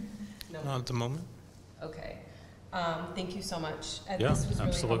 No. Not at the moment. Okay. Thank you so much. Yeah, This was really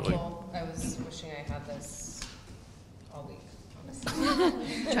absolutely. helpful. I was wishing I had this all week,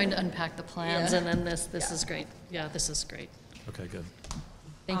 honestly. Trying to unpack the plans, Yeah. and then this Yeah. is great. Yeah, this is great. Okay, good.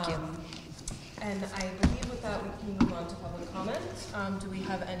 Thank you. And I believe with that, we can move on to public comment. Do we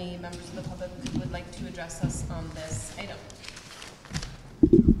have any members of the public who would like to address us on this item?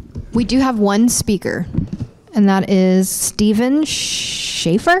 We do have one speaker, and that is Stephen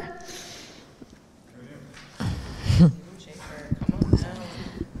Schaefer. Schaefer, come on down.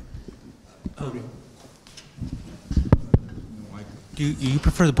 You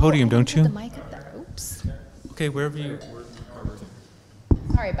prefer the podium, don't you? The mic up there. Oops. Okay, wherever you.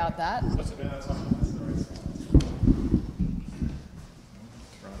 Sorry about that.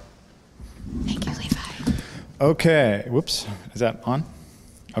 Thank you, Levi. Okay, whoops, is that on?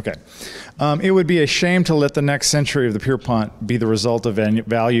 Okay. It would be a shame to let the next century of the Pierpont be the result of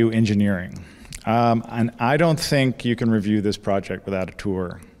value engineering. And I don't think you can review this project without a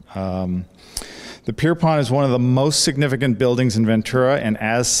tour. The Pierpont is one of the most significant buildings in Ventura, and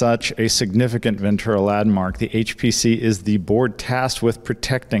as such, a significant Ventura landmark. The HPC is the board tasked with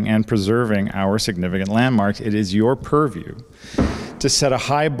protecting and preserving our significant landmarks. It is your purview to set a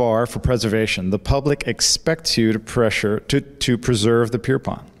high bar for preservation. The public expects you to preserve the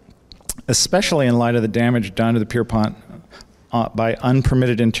Pierpont, especially in light of the damage done to the Pierpont by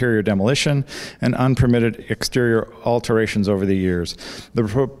unpermitted interior demolition and unpermitted exterior alterations over the years. The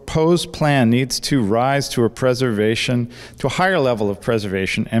proposed plan needs to rise to a higher level of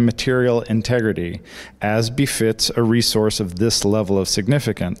preservation and material integrity, as befits a resource of this level of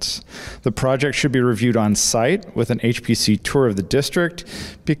significance. The project should be reviewed on site with an HPC tour of the district,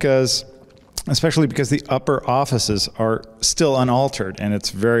 especially because the upper offices are still unaltered, and it's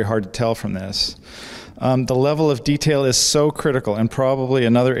very hard to tell from this. The level of detail is so critical, and probably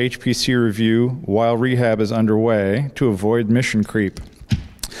another HPC review while rehab is underway to avoid mission creep.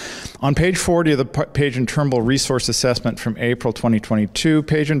 On page 40 of the Page and Turnbull Resource Assessment from April 2022,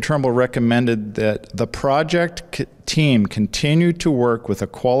 Page and Turnbull recommended that the project team continue to work with a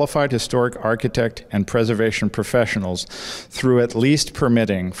qualified historic architect and preservation professionals through at least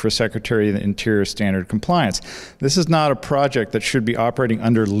permitting for Secretary of the Interior standard compliance. This is not a project that should be operating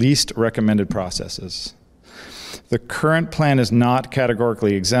under least recommended processes. The current plan is not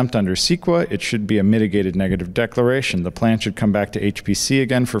categorically exempt under CEQA. It should be a mitigated negative declaration. The plan should come back to HPC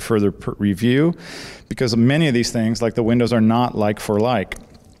again for further review, because many of these things, like the windows, are not like for like.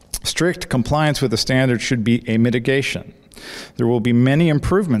 Strict compliance with the standard should be a mitigation. There will be many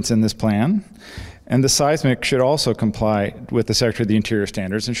improvements in this plan, and the seismic should also comply with the Secretary of the Interior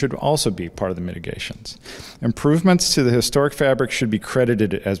standards and should also be part of the mitigations. Improvements to the historic fabric should be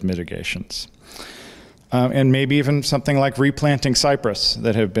credited as mitigations. And maybe even something like replanting cypress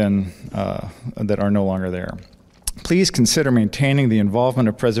that have been, that are no longer there. Please consider maintaining the involvement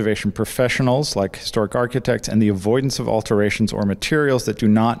of preservation professionals like historic architects and the avoidance of alterations or materials that do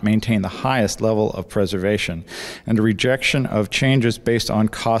not maintain the highest level of preservation, and a rejection of changes based on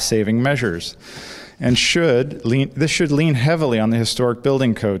cost-saving measures. And this should lean heavily on the historic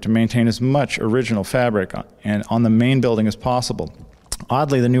building code to maintain as much original fabric and on the main building as possible.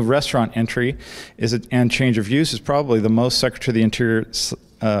 Oddly, the new restaurant entry and change of use is probably the most Secretary of the Interior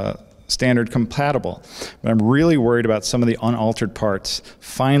standard compatible. But I'm really worried about some of the unaltered parts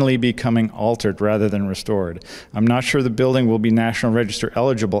finally becoming altered rather than restored. I'm not sure the building will be National Register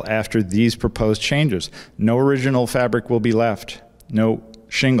eligible after these proposed changes. No original fabric will be left. No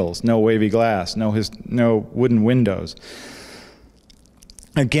shingles, no wavy glass, no wooden windows.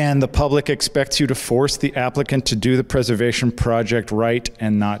 Again, the public expects you to force the applicant to do the preservation project right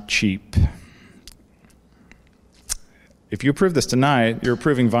and not cheap. If you approve this tonight, you're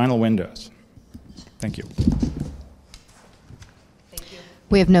approving vinyl windows. Thank you. Thank you.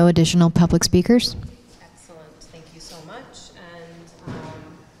 We have no additional public speakers. Excellent. Thank you so much. And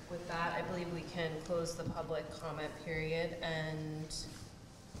with that, I believe we can close the public comment period and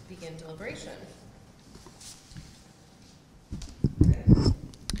begin deliberation.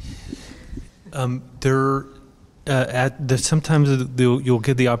 Sometimes you'll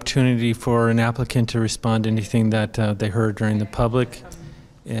get the opportunity for an applicant to respond to anything that they heard during the public,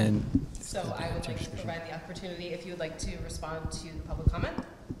 and so I would like to provide the opportunity if you would like to respond to the public comment.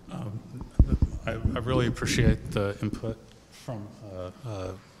 I really appreciate the input from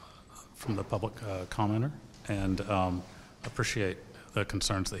the public commenter, and appreciate the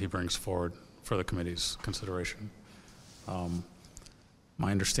concerns that he brings forward for the committee's consideration.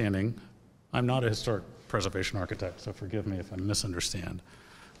 My understanding, I'm not a historic preservation architect, so forgive me if I misunderstand,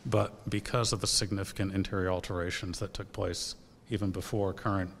 but because of the significant interior alterations that took place even before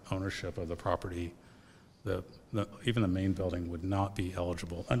current ownership of the property, even the main building would not be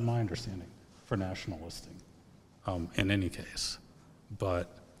eligible, in my understanding, for national listing in any case. But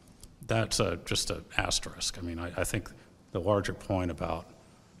that's just an asterisk. I mean, I think the larger point about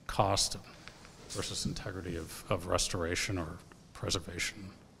cost versus integrity of restoration or preservation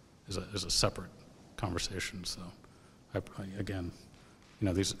is a separate conversation. So, again, you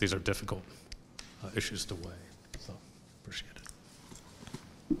know, these are difficult issues to weigh. So, appreciate it.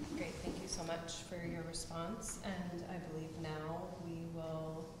 Great, thank you so much for your response. And I believe now we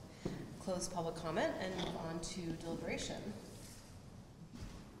will close public comment and move on to deliberation.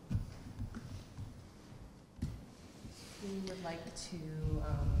 Who would like to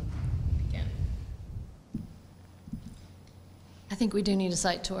begin? I think we do need a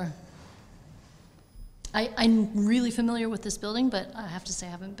site tour. I'm really familiar with this building, but I have to say I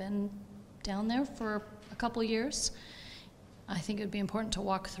haven't been down there for a couple years. I think it would be important to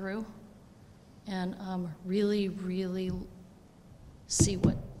walk through and really, really see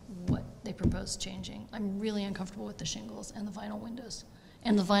what they propose changing. I'm really uncomfortable with the shingles and the vinyl windows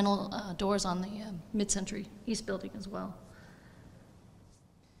and the vinyl doors on the Mid-Century East building as well.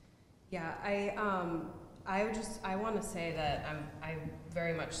 Yeah, I want to say that I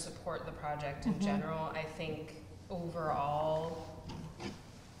very much support the project in general. I think overall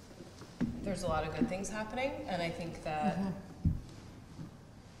there's a lot of good things happening, and I think that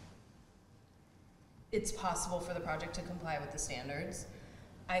it's possible for the project to comply with the standards.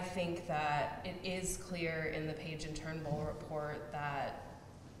 I think that it is clear in the Page and Turnbull report that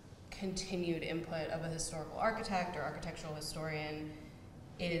continued input of a historical architect or architectural historian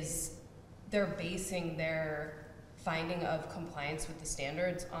is they're basing their finding of compliance with the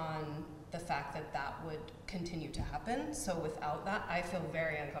standards on the fact that that would continue to happen. So without that, I feel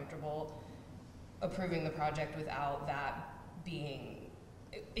very uncomfortable approving the project without that being,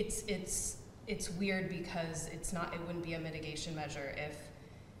 it's weird because it wouldn't be a mitigation measure if,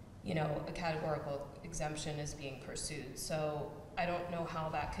 you know, a categorical exemption is being pursued. So I don't know how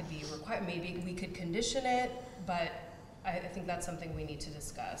that could be required. Maybe we could condition it, but I think that's something we need to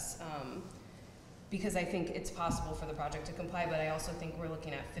discuss. Because I think it's possible for the project to comply, but I also think we're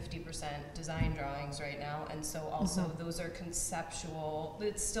looking at 50% design drawings right now, and so also those are conceptual.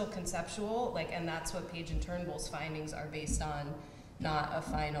 It's still conceptual, like, and that's what Page and Turnbull's findings are based on, not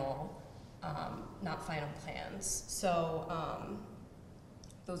final plans. So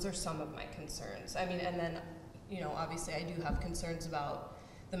those are some of my concerns. I mean, and then, you know, obviously I do have concerns about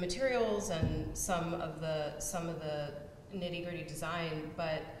the materials and some of the nitty-gritty design,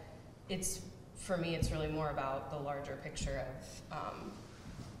 but for me, it's really more about the larger picture of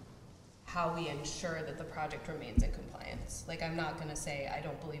how we ensure that the project remains in compliance. Like, I'm not gonna say I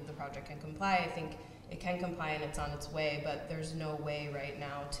don't believe the project can comply. I think it can comply and it's on its way, but there's no way right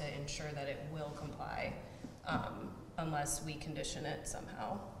now to ensure that it will comply unless we condition it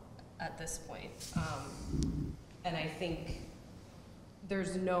somehow at this point. And I think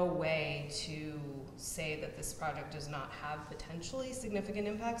there's no way to say that this project does not have potentially significant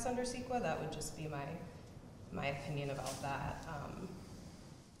impacts under CEQA. That would just be my opinion about that.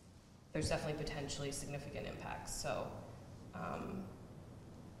 There's definitely potentially significant impacts. So, yeah,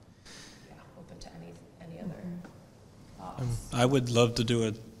 open to any other thoughts. I would love to do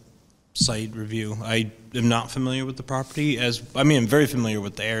a site review. I am not familiar with the property. I'm very familiar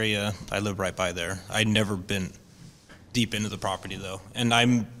with the area. I live right by there. I'd never been deep into the property though.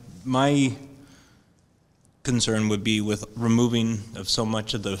 And my concern would be with removing of so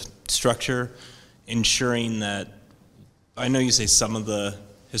much of the structure, ensuring that, I know you say some of the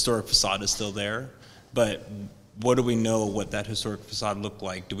historic facade is still there, but what do we know what that historic facade looked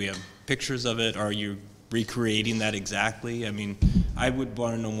like? Do we have pictures of it? Are you recreating that exactly? I mean, I would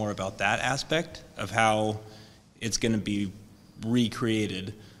want to know more about that aspect of how it's going to be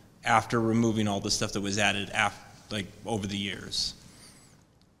recreated after removing all the stuff that was added over the years.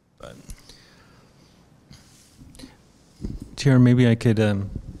 But Chair, maybe I could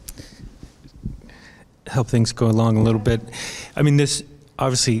help things go along a little bit. I mean, this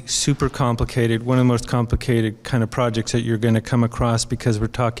obviously super complicated, one of the most complicated kind of projects that you're going to come across, because we're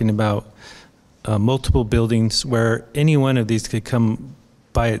talking about multiple buildings where any one of these could come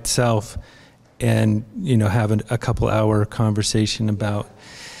by itself and, you know, have a couple hour conversation about.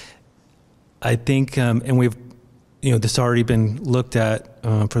 I think, and we've, you know, this already been looked at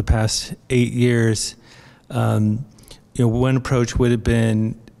for the past 8 years. You know, one approach would have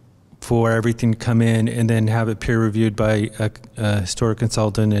been for everything to come in and then have it peer reviewed by a historic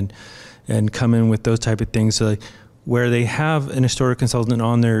consultant and come in with those type of things. So like where they have an historic consultant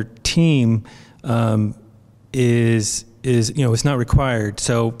on their team is, you know, it's not required.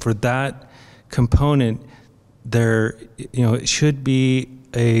 So for that component, there, you know, it should be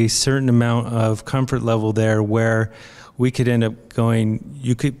a certain amount of comfort level there where we could end up going,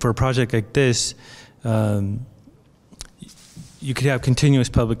 you could, for a project like this, you could have continuous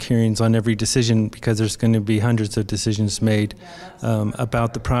public hearings on every decision, because there's going to be hundreds of decisions made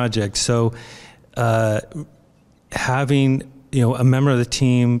about the project. So having, you know, a member of the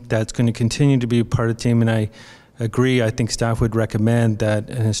team that's going to continue to be a part of the team, and I agree, I think staff would recommend that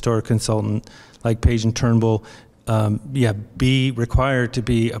an historic consultant like Page and Turnbull, be required to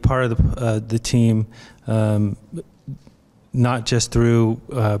be a part of the team, not just through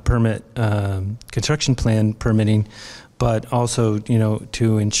permit, construction plan permitting, but also, you know,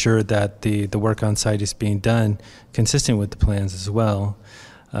 to ensure that the work on site is being done consistent with the plans as well.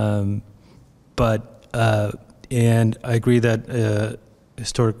 And I agree that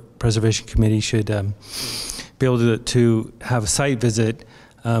Historic Preservation Committee should be able to have a site visit,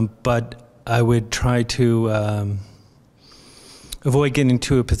 but I would try to avoid getting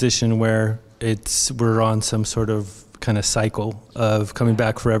to a position where we're on some sort of kind of cycle of coming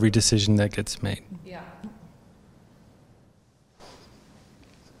back for every decision that gets made. Yeah.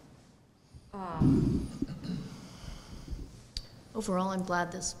 Overall, I'm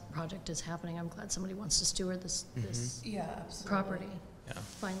glad this project is happening. I'm glad somebody wants to steward this Yeah, absolutely. property. Yeah.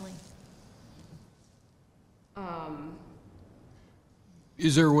 Finally.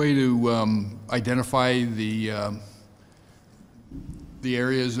 Is there a way to identify the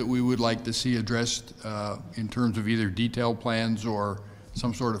areas that we would like to see addressed in terms of either detailed plans or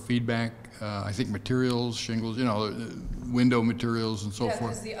some sort of feedback? I think materials, shingles, you know, window materials and so Yeah,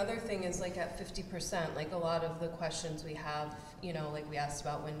 forth. because the other thing is, like, at 50%, like, a lot of the questions we have, you know, like we asked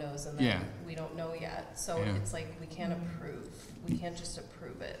about windows and then we don't know yet. So it's like we can't approve. We can't just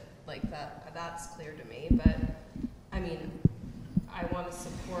approve it like that. That's clear to me. But I mean, I want to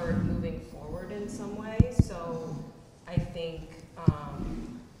support moving forward in some way. So I think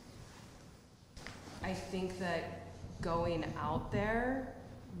that going out there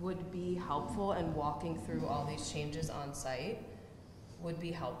would be helpful, and walking through all these changes on site would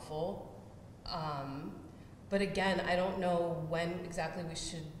be helpful. But again, I don't know when exactly we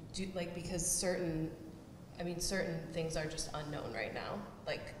should do, like, because certain things are just unknown right now.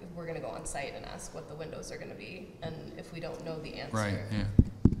 Like, we're gonna go on site and ask what the windows are gonna be, and if we don't know the answer, Right, yeah.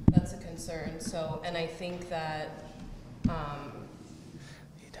 that's a concern. So, and I think that,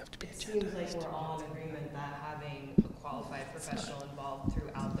 it seems like we're all in agreement that having a qualified professional involved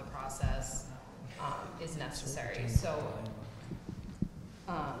throughout the process is necessary. So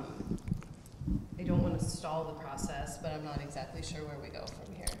I don't want to stall the process, but I'm not exactly sure where we go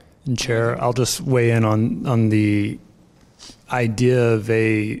from here. And Chair, I'll just weigh in on the idea of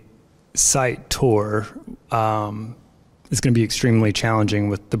a site tour. Is going to be extremely challenging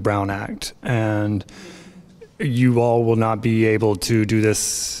with the Brown Act, and you all will not be able to do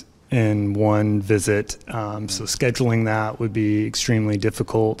this in one visit. So scheduling that would be extremely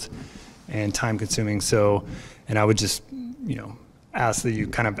difficult and time consuming. So, and I would just, you know, ask that you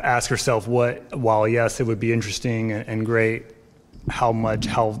kind of ask yourself while yes, it would be interesting and great,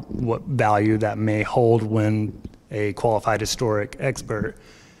 what value that may hold when a qualified historic expert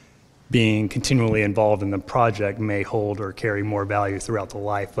being continually involved in the project may hold or carry more value throughout the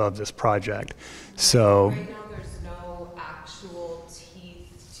life of this project. So right now there's no actual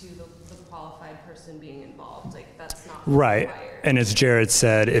teeth to the qualified person being involved. Like, that's not right. required. And as Jared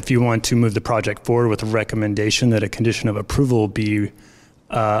said, if you want to move the project forward with a recommendation that a condition of approval be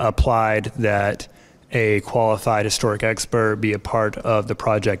applied, that a qualified historic expert be a part of the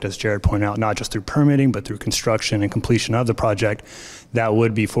project, as Jared pointed out, not just through permitting, but through construction and completion of the project, that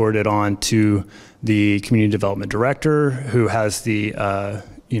would be forwarded on to the community development director, who has the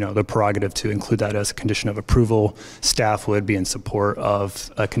the prerogative to include that as a condition of approval. Staff would be in support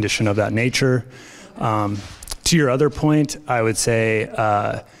of a condition of that nature. To your other point, I would say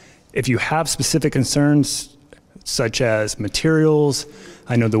if you have specific concerns, such as materials,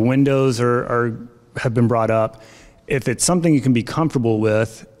 I know the windows are have been brought up. If it's something you can be comfortable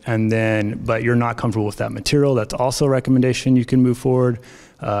with, but you're not comfortable with that material, that's also a recommendation you can move forward.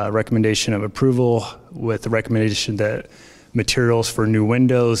 Recommendation of approval with the recommendation that materials for new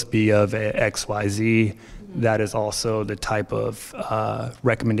windows be of XYZ. That is also the type of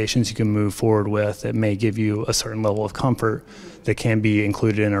recommendations you can move forward with that may give you a certain level of comfort that can be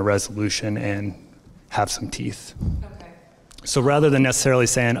included in a resolution and have some teeth. Okay. So rather than necessarily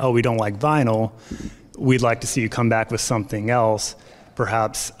saying, oh, we don't like vinyl, we'd like to see you come back with something else.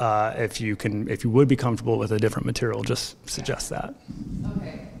 Perhaps if you would be comfortable with a different material, just suggest that.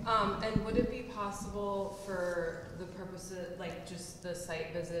 Okay. And would it be possible for the purposes, like just the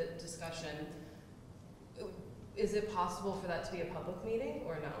site visit discussion, is it possible for that to be a public meeting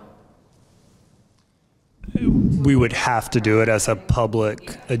or no? We would have to do it as a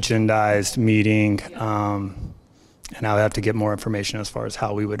public agendized meeting. And I would have to get more information as far as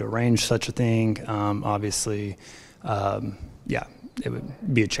how we would arrange such a thing. Obviously, yeah, it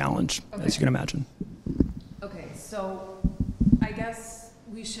would be a challenge, as you can imagine. Okay, so I guess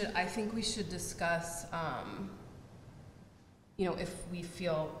I think we should discuss, if we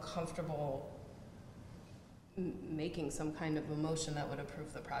feel comfortable making some kind of a motion that would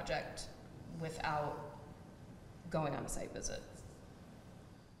approve the project without going on a site visit.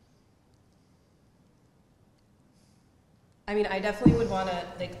 I mean, I definitely would want to,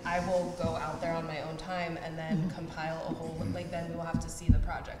 I will go out there on my own time and then compile a whole, then we will have to see the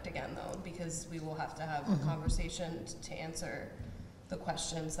project again though, because we will have to have a conversation to answer the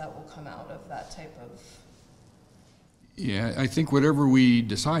questions that will come out of that type of. Yeah, I think whatever we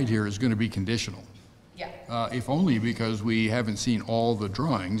decide here is going to be conditional. Yeah. If only because we haven't seen all the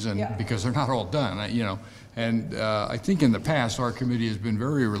drawings and because they're not all done, And I think in the past, our committee has been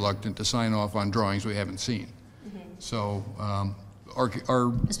very reluctant to sign off on drawings we haven't seen. So our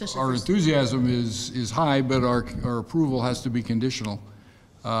enthusiasm is high, but our approval has to be conditional.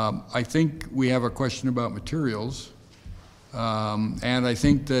 I think we have a question about materials. And I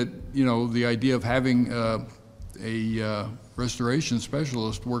think that, the idea of having a restoration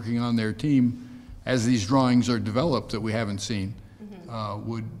specialist working on their team as these drawings are developed that we haven't seen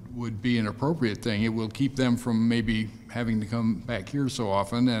would be an appropriate thing. It will keep them from maybe having to come back here so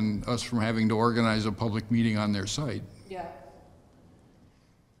often and us from having to organize a public meeting on their site. Yeah.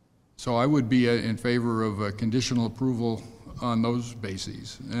 So I would be in favor of a conditional approval on those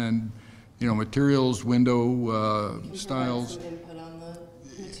bases. And, materials, window styles. Some input on the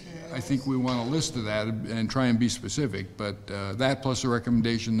materials. I think we want a list of that and try and be specific, but that plus a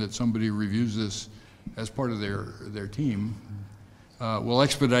recommendation that somebody reviews this as part of their team will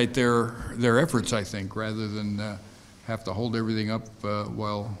expedite their efforts, I think, rather than have to hold everything up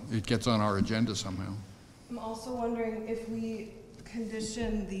while it gets on our agenda somehow. I'm also wondering if we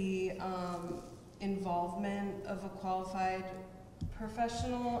condition the involvement of a qualified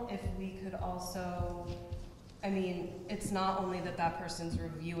professional, if we could also, it's not only that person's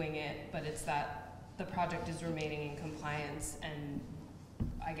reviewing it, but it's that the project is remaining in compliance, and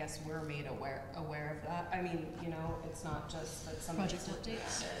I guess we're made aware of that. It's not just that somebody's looking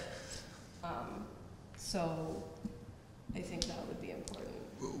at it. So I think that would be important.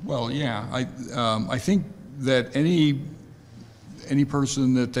 Well, yeah, I think that any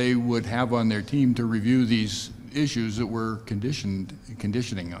person that they would have on their team to review these issues that we're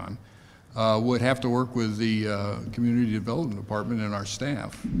conditioning on would have to work with the Community Development Department and our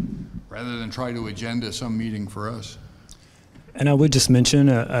staff, rather than try to agenda some meeting for us. And I would just mention,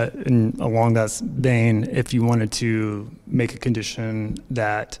 along that vein, if you wanted to make a condition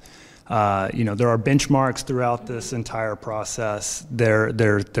that, there are benchmarks throughout this entire process.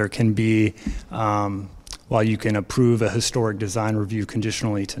 There can be, while you can approve a historic design review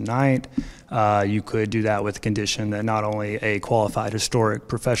conditionally tonight, you could do that with the condition that not only a qualified historic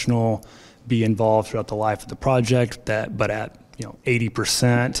professional be involved throughout the life of the project, but at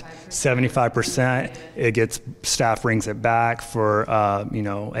 80%, 75%, staff brings it back for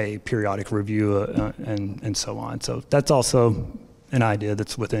a periodic review and so on. So that's also an idea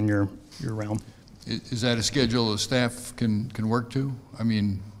that's within your realm. Is that a schedule the staff can work to?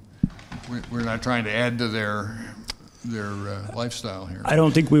 We're not trying to add to their lifestyle here. I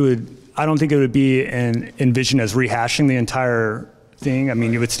don't think it would be envisioned as rehashing the entire thing.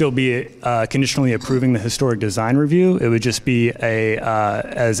 You would still be conditionally approving the historic design review. It would just be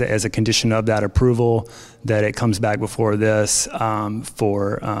as a condition of that approval that it comes back before this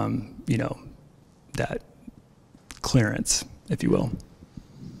for that clearance, if you will.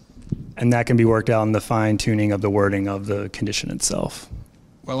 And that can be worked out in the fine tuning of the wording of the condition itself.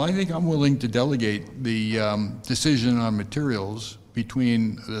 Well, I think I'm willing to delegate the decision on materials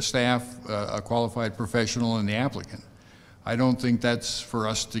between the staff, a qualified professional, and the applicant. I don't think that's for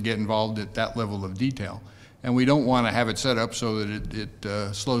us to get involved at that level of detail. And we don't want to have it set up so that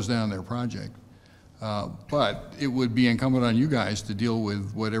it slows down their project. But it would be incumbent on you guys to deal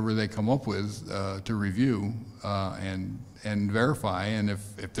with whatever they come up with to review and verify. And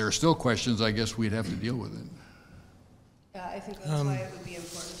if there are still questions, I guess we'd have to deal with it. Yeah, I think that's why it would be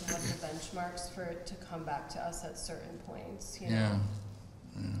important to have the benchmarks for it to come back to us at certain points, you know?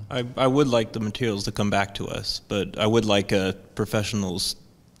 I would like the materials to come back to us, but I would like a professional's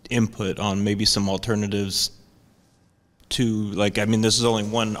input on maybe some alternatives to, like, I mean, this is only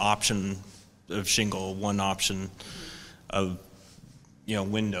one option of shingle, one option of, you know,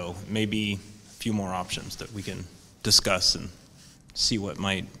 window, maybe a few more options that we can discuss and see what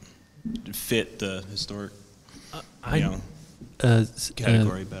might fit the historic,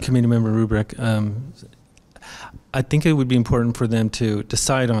 category better. Committee Member Rubrick, I think it would be important for them to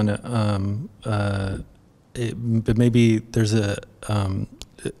decide on it, but maybe there's a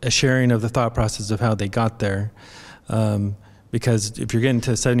sharing of the thought process of how they got there. Because if you're getting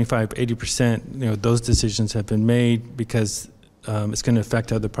to 75, 80%, you know, those decisions have been made because it's going to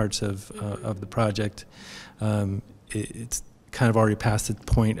affect other parts of the project. It's kind of already past the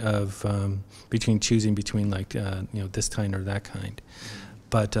point of choosing between like you know, this kind or that kind.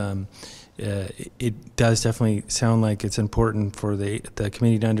 But it does definitely sound like it's important for the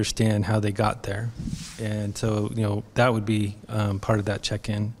committee to understand how they got there, and so, you know, that would be part of that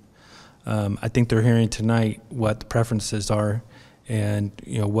check-in. I think they're hearing tonight what the preferences are, and,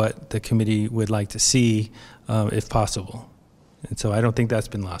 you know, what the committee would like to see, if possible. And so I don't think that's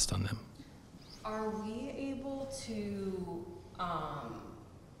been lost on them. Are we able to,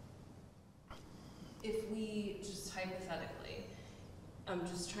 if we, just hypothetically, I'm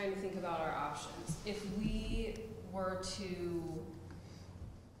just trying to think about our options. If we were to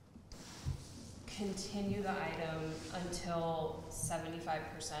continue the item until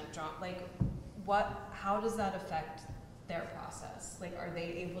 75% drop, like, how does that affect their process? Like, are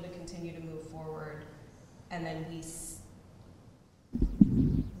they able to continue to move forward, and then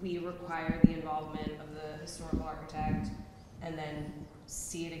we require the involvement of the historical architect, and then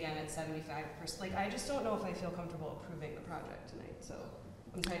see it again at 75%? Like, I just don't know if I feel comfortable approving the project tonight, so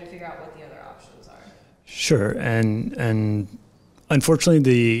I'm trying to figure out what the other options are. Sure, and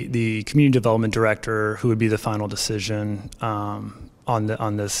unfortunately, the community development director, who would be the final decision on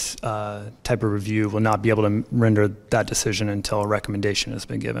this type of review, will not be able to render that decision until a recommendation has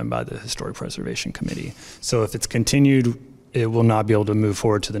been given by the Historic Preservation Committee. So if it's continued, it will not be able to move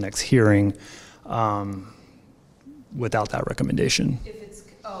forward to the next hearing without that recommendation. If it's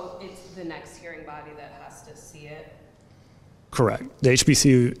the next hearing body that has to see it? Correct. The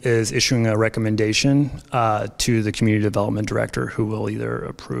HPC is issuing a recommendation to the community development director, who will either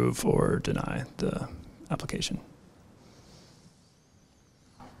approve or deny the application.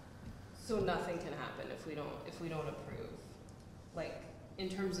 So nothing can happen if we don't approve, like, in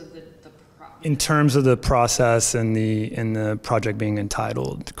terms of the In terms of the process and the project being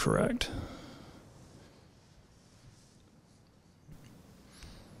entitled, correct.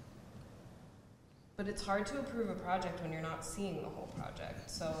 But it's hard to approve a project when you're not seeing the whole project.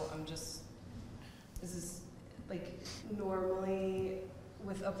 So this is, like, normally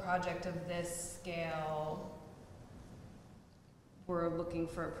with a project of this scale, we're looking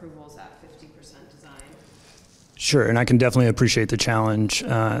for approvals at 50% design. Sure, and I can definitely appreciate the challenge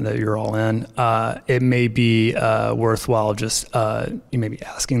that you're all in. It may be worthwhile just you may be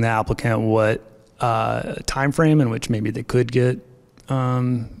asking the applicant what time frame in which maybe they could get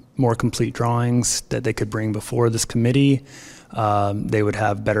more complete drawings that they could bring before this committee. They would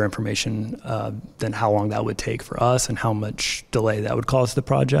have better information than how long that would take for us and how much delay that would cause the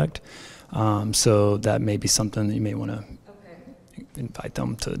project. So that may be something that you may want to invite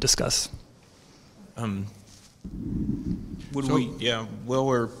them to discuss.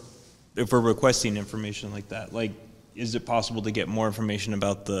 If we're requesting information like that, like, is it possible to get more information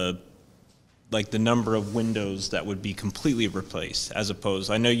about the number of windows that would be completely replaced, as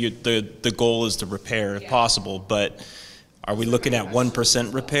opposed, I know the goal is to repair if possible, but are we looking at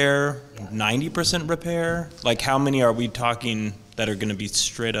 1% repair, 90% repair? Like, how many are we talking that are going to be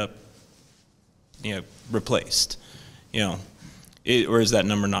straight up, you know, replaced? You know, or is that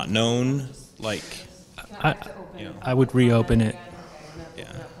number not known? Like, I would reopen it. Yeah.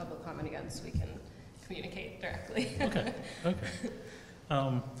 Open up public comment again so we can communicate directly. Okay.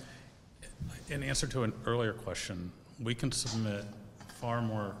 In answer to an earlier question, we can submit far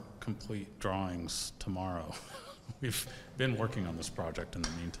more complete drawings tomorrow we've been working on this project in the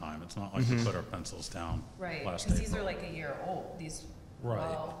meantime. It's not like we put our pencils down Right, last because these are April. like a year old, these, Right.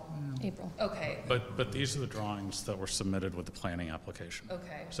 well, April. okay, But these are the drawings that were submitted with the planning application.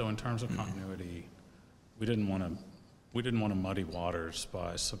 okay. So in terms of continuity, we didn't want to muddy waters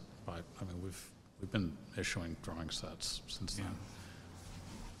by, I mean, we've been issuing drawing sets since then.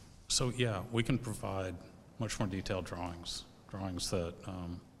 So yeah, we can provide much more detailed drawings that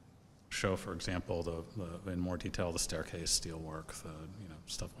show, for example, in more detail the staircase steelwork,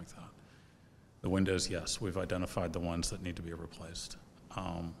 stuff like that. The windows, yes, we've identified the ones that need to be replaced.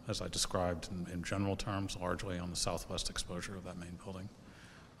 As I described in general terms, largely on the southwest exposure of that main building.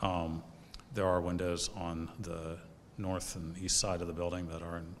 There are windows on the north and east side of the building that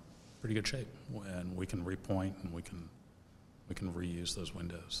are in pretty good shape, and we can repoint and we can reuse those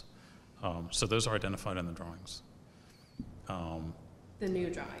windows. So those are identified in the drawings. The new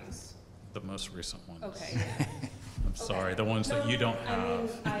drawings. The most recent ones. Okay. I'm sorry, the ones that you don't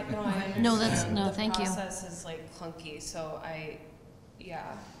have. I mean, I understand. No, that's- thank you. The process is like clunky, so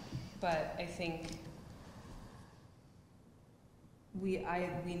but I think we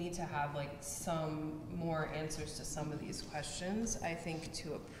need to have like some more answers to some of these questions, I think,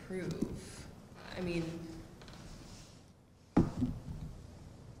 to approve. I mean,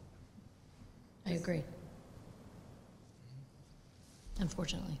 I agree.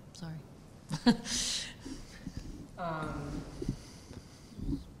 Unfortunately, sorry.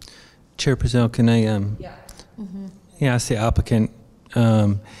 Chair Prezell, can I yeah. ask the applicant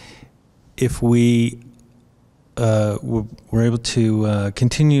if we were able to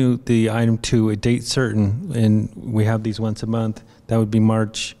continue the item to a date certain, and we have these once a month, that would be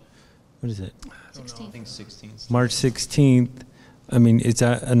March, what is it? I think 16th. March 16th. I mean, is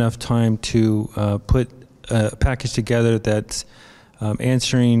that enough time to put a package together that's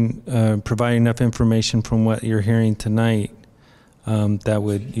answering, providing enough information from what you're hearing tonight that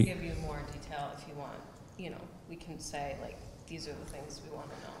would... We can give you more detail if you want. We can say, like, these are the things we want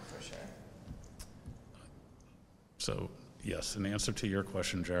to know for sure. So, yes, in answer to your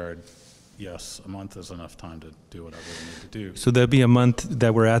question, Jared, yes, a month is enough time to do whatever we need to do. So there'll be a month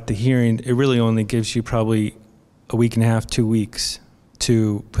that we're at the hearing. It really only gives you probably a week and a half, 2 weeks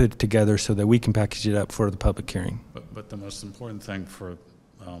to put it together so that we can package it up for the public hearing. But the most important thing for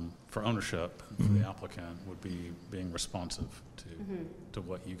ownership, and for the applicant, would be being responsive to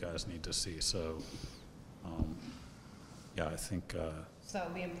what you guys need to see. So, yeah, I think... So that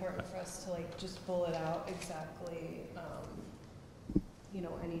would be important for us to like just bullet out exactly,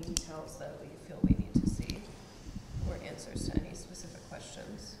 any details that we feel we need to see or answers to any specific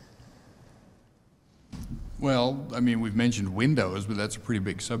questions. Well, I mean, we've mentioned windows, but that's a pretty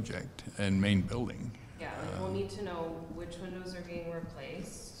big subject, and main building. Yeah, like we'll need to know which windows are being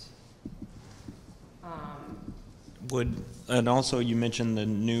replaced. And also you mentioned the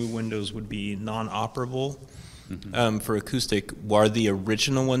new windows would be non-operable. For acoustic, are the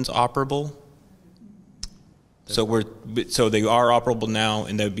original ones operable? So they are operable now,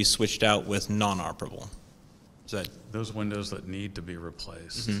 and they would be switched out with non-operable. Is that those windows that need to be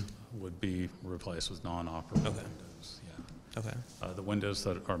replaced would be replaced with non-operable windows. Yeah. okay? The windows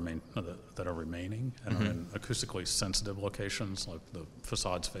that are remaining and are in acoustically sensitive locations, like the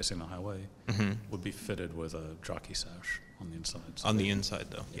facades facing the highway, would be fitted with a jockey sash on the inside. So On the inside,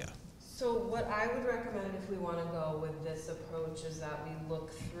 though, yeah. So what I would recommend if we want to go with this approach is that we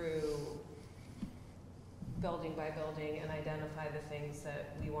look through building by building and identify the things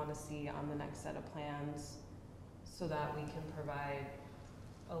that we want to see on the next set of plans so that we can provide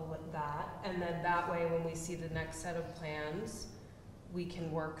that. And then that way, when we see the next set of plans, we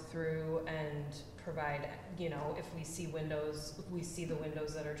can work through and provide, if we see the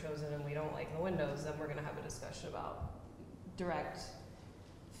windows that are chosen and we don't like the windows, then we're going to have a discussion about direct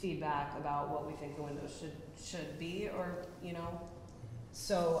feedback about what we think the windows should be, or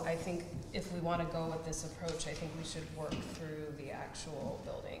so I think if we want to go with this approach, I think we should work through the actual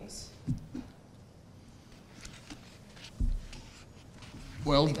buildings.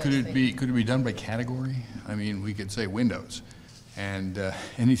 Well, could it be done by category? I mean, we could say windows, and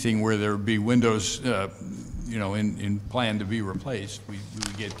anything where there would be windows, in plan to be replaced, we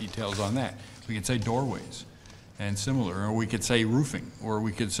would get details on that. We could say doorways and similar, or we could say roofing, or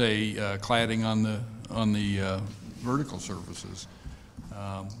we could say cladding on the vertical surfaces.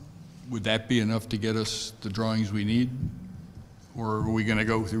 Would that be enough to get us the drawings we need? Or are we going to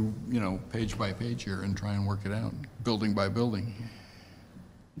go through, page by page here and try and work it out, building by building?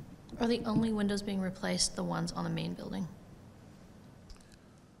 Are the only windows being replaced the ones on the main building?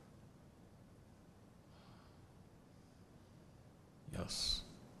 Yes.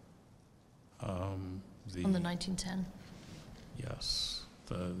 On the 1910, Yes.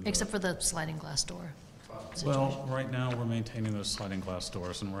 except for the sliding glass door situation. Well, right now, we're maintaining those sliding glass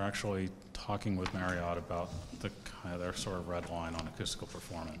doors, and we're actually talking with Marriott about their sort of red line on acoustical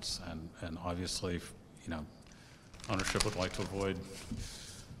performance. And obviously, ownership would like to avoid,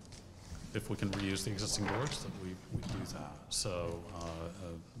 if we can reuse the existing doors, that we do that. So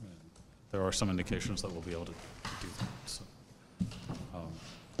there are some indications that we'll be able to do that. So,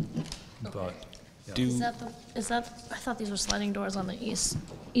 but yeah. Is that, I thought these were sliding doors on the east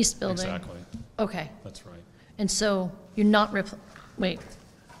building. Exactly. Okay. That's right. And so you're not, wait,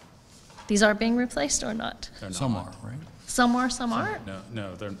 these are being replaced or not? Some are, right? Some are, some aren't?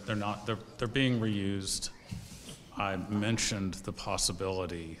 No, they're not. They're being reused. I mentioned the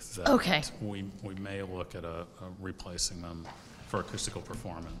possibility that we may look at replacing them for acoustical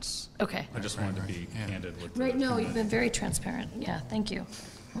performance. Okay. I just wanted to be candid with Right, no, you've been very transparent. Yeah, thank you.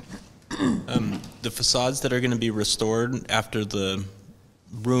 The facades that are going to be restored after the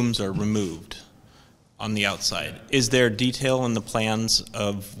rooms are removed on the outside, is there detail in the plans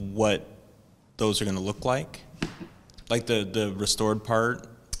of what those are going to look like? Like the restored part,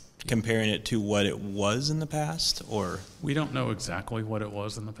 comparing it to what it was in the past, or? We don't know exactly what it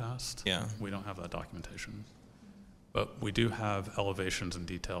was in the past. Yeah. We don't have that documentation. But we do have elevations and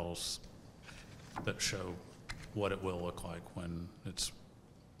details that show what it will look like when it's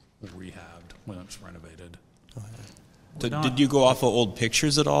rehabbed, when it's renovated. Did you go off of old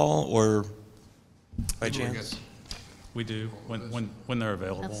pictures at all, or by chance? We do, when they're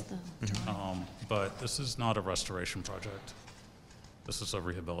available. That's the But this is not a restoration project. This is a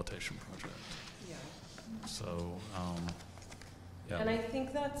rehabilitation project. Yeah. So, yeah. And I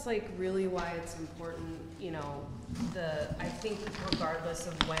think that's like really why it's important, I think regardless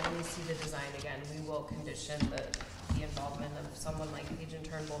of when we see the design again, we will condition the involvement of someone like Page and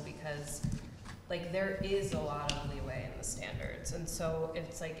Turnbull, because like there is a lot of leeway in the standards. And so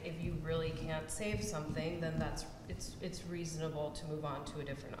it's like, if you really can't save something, then it's reasonable to move on to a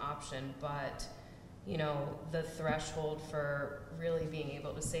different option. But the threshold for really being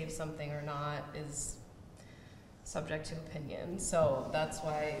able to save something or not is subject to opinion. So that's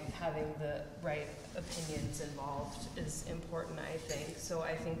why having the right opinions involved is important, I think. So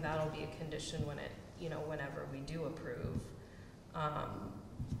I think that'll be a condition whenever we do approve.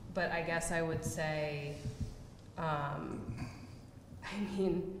 But I guess I would say,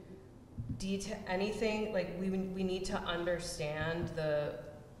 anything, like we need to understand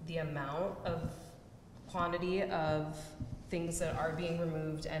the amount of quantity of things that are being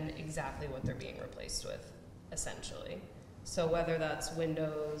removed and exactly what they're being replaced with, essentially. So whether that's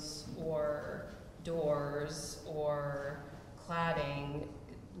windows or doors or cladding,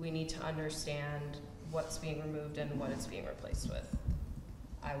 we need to understand what's being removed and what it's being replaced with.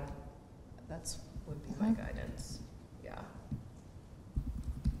 That's would be my guidance, yeah.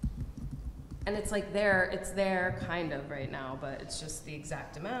 And it's like it's there kind of right now, but it's just the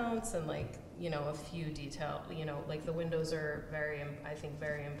exact amounts and like, a few detail, like the windows are I think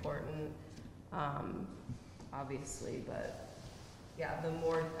very important, obviously, but yeah,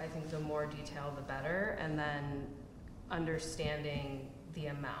 I think the more detail, the better. And then understanding the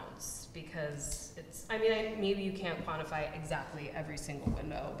amounts, because maybe you can't quantify exactly every single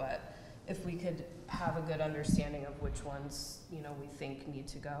window, but if we could have a good understanding of which ones, we think need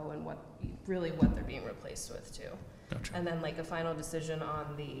to go and what they're being replaced with too. Gotcha. And then like a final decision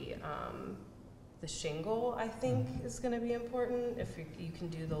on the shingle, I think is gonna be important, if you can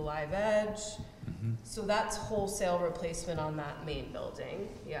do the live edge. Mm-hmm. So that's wholesale replacement on that main building,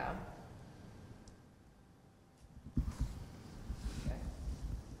 yeah. Okay.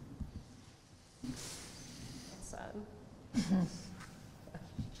 That's sad.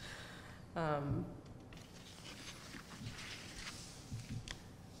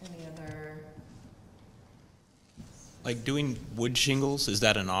 Any other? Like doing wood shingles, is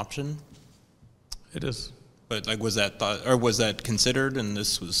that an option? It is. But like, was that thought, or was that considered, and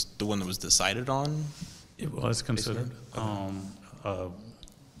this was the one that was decided on? It was considered.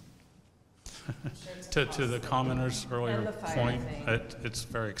 To the commenter's earlier point, it's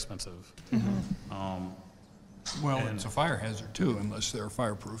very expensive. Well, it's a fire hazard too, unless they're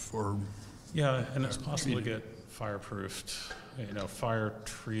fireproof or. Yeah, and it's possible to get fireproofed.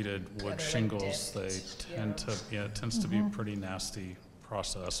 Fire-treated wood shingles, they tend to, it tends to be a pretty nasty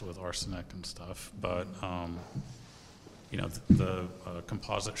process with arsenic and stuff. But, the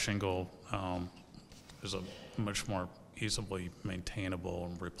composite shingle is a much more easily maintainable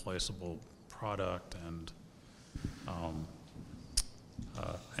and replaceable product, and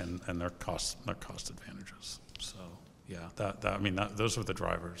their cost advantages. So, yeah, those are the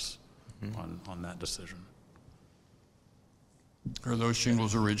drivers on that decision. Are those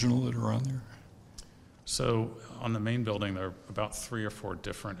shingles original that are on there? So on the main building, there are about 3 or 4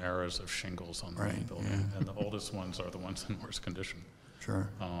 different eras of shingles on the main building, and the oldest ones are the ones in worst condition. Sure.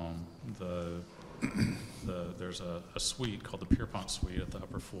 There's a suite called the Pierpont Suite at the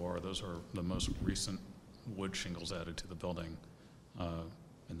upper floor. Those are the most recent wood shingles added to the building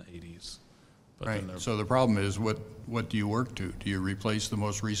in the 80s. But right. So the problem is, what do you work to? Do you replace the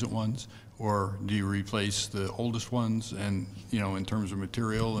most recent ones, or do you replace the oldest ones? And in terms of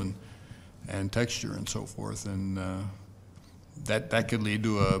material and texture and so forth, and that could lead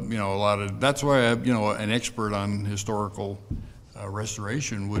to a lot of. That's why an expert on historical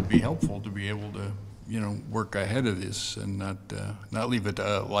restoration would be helpful to be able to work ahead of this and not leave it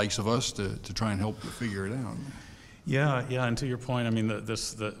to likes of us to try and help you figure it out. Yeah, and to your point, I mean,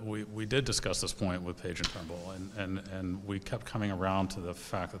 we did discuss this point with Page and Turnbull, and we kept coming around to the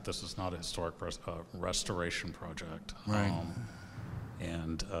fact that this is not a historic restoration project. Right.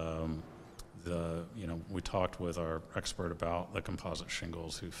 We talked with our expert about the composite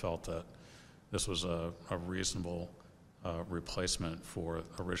shingles, who felt that this was a reasonable replacement for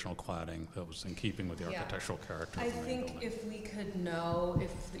original cladding that was in keeping with the architectural character. I think if we could know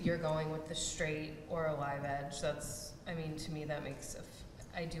if you're going with the straight or a live edge, to me that makes,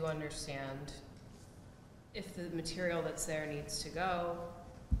 I do understand if the material that's there needs to go,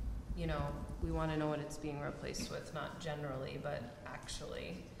 we want to know what it's being replaced with, not generally, but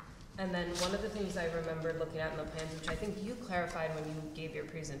actually. And then one of the things I remembered looking at in the plans, which I think you clarified when you gave your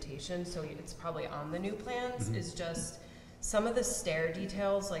presentation, so it's probably on the new plans, is just some of the stair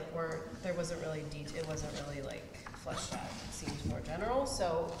details there wasn't really it wasn't really fleshed out. It seemed more general.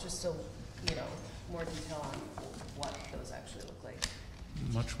 So just more detail on what those actually look like.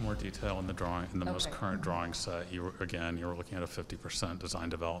 Much more detail in the drawing, in the most current drawing set. You were looking at a 50% design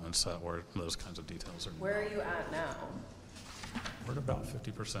development set where those kinds of details are. Where are you at now? We're at about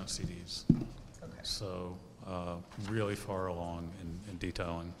 50% CDs. Okay. So really far along in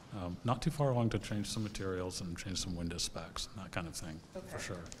detailing. Not too far along to change some materials and change some window specs and that kind of thing, for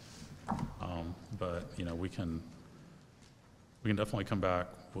sure. But we can definitely come back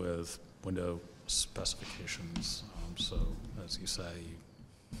with window specifications. So as you say,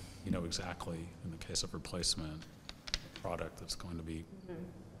 you know exactly in the case of replacement product that's going to be.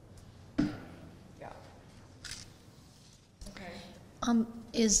 Yeah. Okay.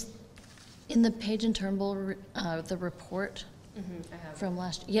 Is in the Page and Turnbull the report I have. from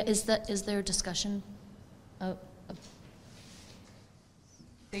last? Yeah, is there discussion?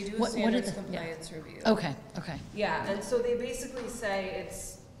 They do a What standards are the- compliance review. Okay. Yeah, and so they basically say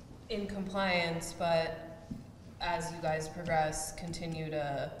it's in compliance, but as you guys progress, continue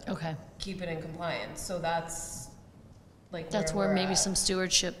to keep it in compliance. So that's that's where we're maybe at. some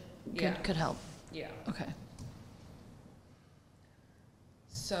stewardship could help. Yeah. Okay.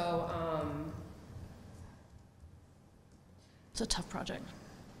 So, it's a tough project.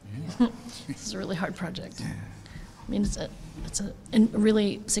 Yeah. This is a really hard project. I mean, it's a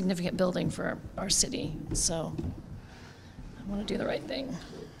really significant building for our city, so I want to do the right thing.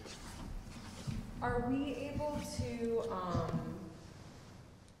 are we able to,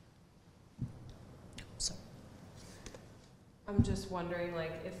 I'm just wondering,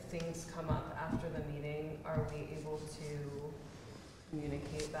 if things come up after the meeting, are we able to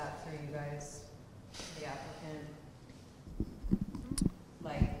communicate that through you guys, the applicant?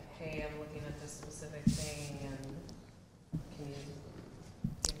 Hey, I'm looking at this specific thing, and can you?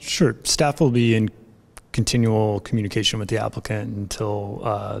 Sure. Staff will be in continual communication with the applicant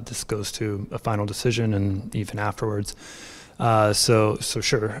until this goes to a final decision and even afterwards. So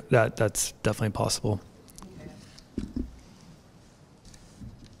sure, that's definitely possible.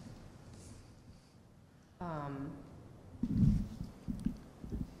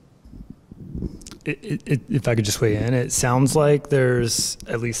 If I could just weigh in, it sounds like there's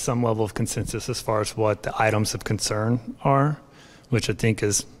at least some level of consensus as far as what the items of concern are, which I think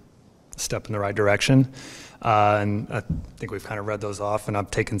is a step in the right direction. And I think we've kind of read those off, and I've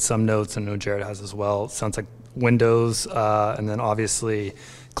taken some notes, and I know Jared has as well. It sounds like windows, and then obviously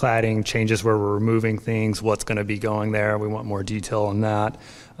cladding, changes where we're removing things, what's going to be going there. We want more detail on that.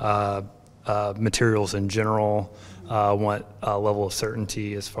 Materials in general. Want a level of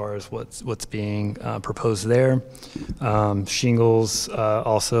certainty as far as what's being proposed there. Shingles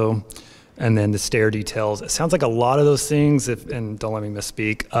also, and then the stair details. It sounds like a lot of those things, and don't let me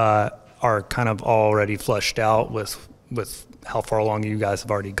misspeak, are kind of already fleshed out with how far along you guys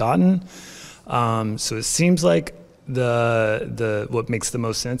have already gotten. So it seems like what makes the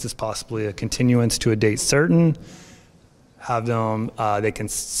most sense is possibly a continuance to a date certain. have them, they can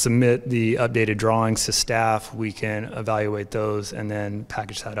submit the updated drawings to staff, we can evaluate those, and then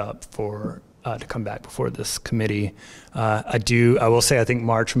package that up for to come back before this committee. I will say I think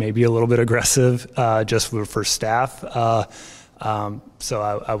March may be a little bit aggressive just for staff. So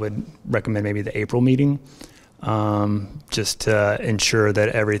I would recommend maybe the April meeting, just to ensure that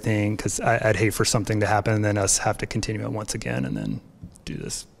everything, because I'd hate for something to happen and then us have to continue it once again and then do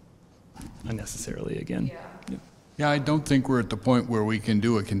this unnecessarily again. Yeah, I don't think we're at the point where we can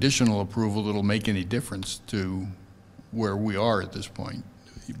do a conditional approval that'll make any difference to where we are at this point.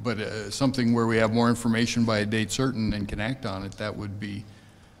 But something where we have more information by a date certain and can act on it, that would be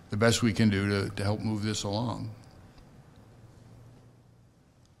the best we can do to help move this along.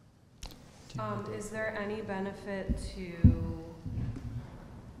 Is there any benefit to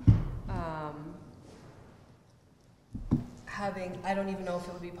having, I don't even know if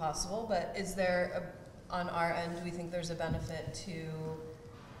it would be possible, but is there, on our end, do we think there's a benefit to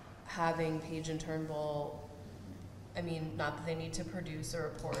having Page and Turnbull, I mean, not that they need to produce a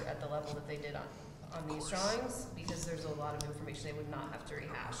report at the level that they did on these drawings, because there's a lot of information they would not have to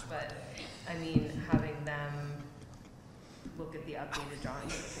rehash, but I mean, having them look at the updated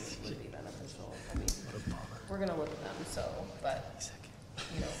drawings, I think would be beneficial. I mean, we're gonna look at them, so, but,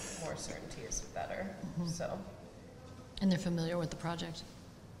 you know, more certainty is better, so. And they're familiar with the project.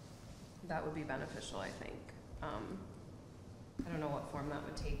 That would be beneficial, I think. I don't know what form that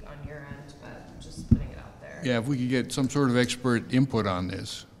would take on your end, but just putting it out there. Yeah, if we could get some sort of expert input on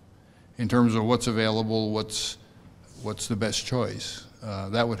this, in terms of what's available, what's the best choice,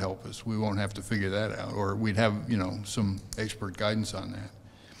 that would help us. We won't have to figure that out, or we'd have, you know, some expert guidance on that.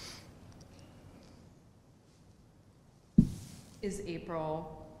 Is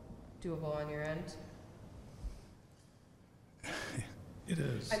April doable on your end? It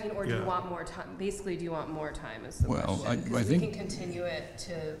is. I mean, or do you want more time? Basically, do you want more time is the Well, question. I 'Cause think- we can continue it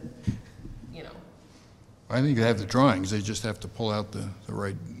to, you know. I think they have the drawings, they just have to pull out the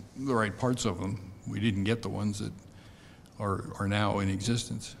right parts of them. We didn't get the ones that are now in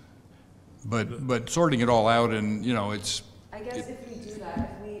existence. But sorting it all out, and, you know, it's... I guess if we do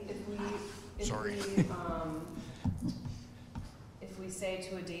that, if we say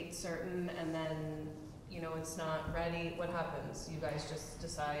to a date certain and then, you know, it's not ready, what happens? You guys just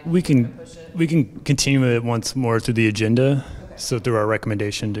decide We to can push it? continue it once more through the agenda. Okay. So through our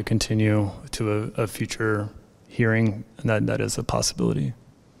recommendation to continue to a future hearing, and that is a possibility.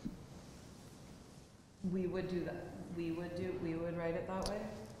 We would do that. We would write it that way?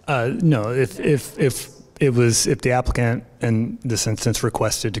 No, if the applicant in this instance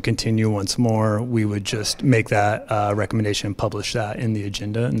requested to continue once more, we would just make that recommendation and publish that in the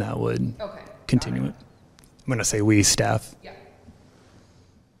agenda, and that would continue it. When I say we, staff. Yeah.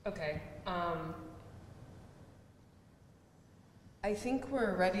 Okay. I think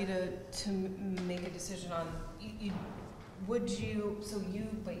we're ready to make a decision on, but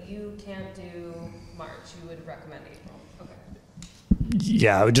you can't do March, you would recommend April, okay.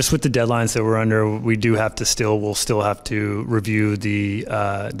 Yeah, just with the deadlines that we're under, we'll still have to review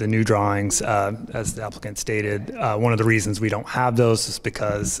the new drawings, as the applicant stated. One of the reasons we don't have those is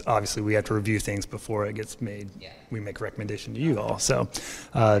because obviously we have to review things before it gets made. Yeah. We make a recommendation to you all, so,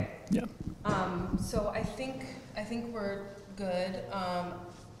 yeah. So I think we're good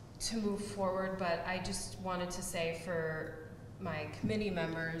to move forward, but I just wanted to say for my committee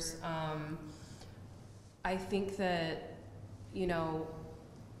members, I think that, you know,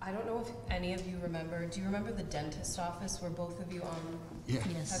 I don't know if any of you remember, do you remember the dentist office where both of you Yeah.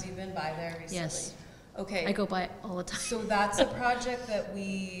 Yes. have you been by there recently? Yes. Okay. I go by it all the time. So that's a project that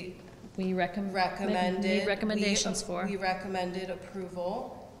we recommended. Made recommendations for. We recommended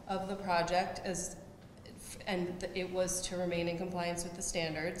approval of the project and it was to remain in compliance with the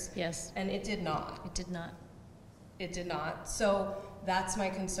standards. Yes. And it did not. It did not. It did not. So that's my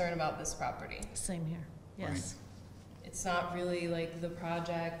concern about this property. Same here. Yes. It's not really like the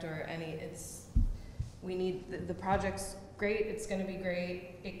project or the project's great, it's gonna be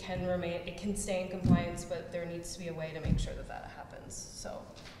great, it can stay in compliance, but there needs to be a way to make sure that happens. So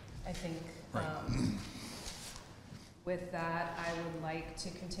I think, with that, I would like to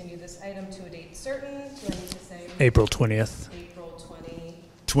continue this item to a date certain. Do I need to say? April 20th. April 20th.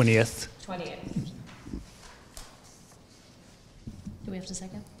 20th. Do we have to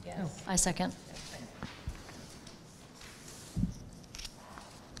second? Yes. Oh, I second.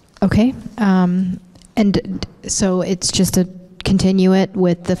 Okay, and so it's just to continue it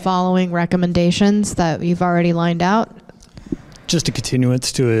with the following recommendations that you've already lined out? Just a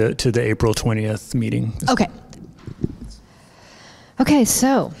continuance to the April 20th meeting. Okay. Okay,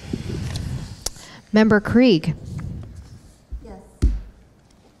 so, Member Krieg,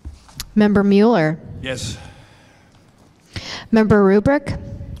 Member Mueller, Yes. Member Rubric,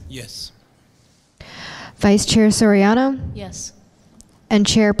 Yes. Vice Chair Soriano, Yes. and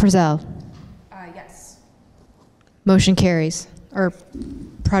Chair Prezell. Yes. Motion carries, or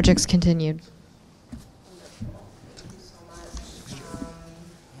projects continued. Thank you so much.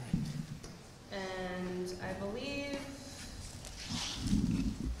 And I believe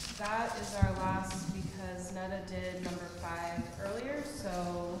that is our last, because Netta did number 5 earlier,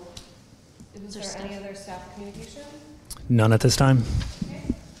 so was there any other staff communication? None at this time. Okay,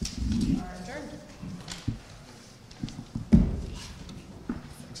 we are adjourned.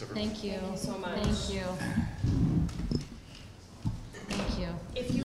 Thank you. Thank you so much. Thank you. Thank you. If you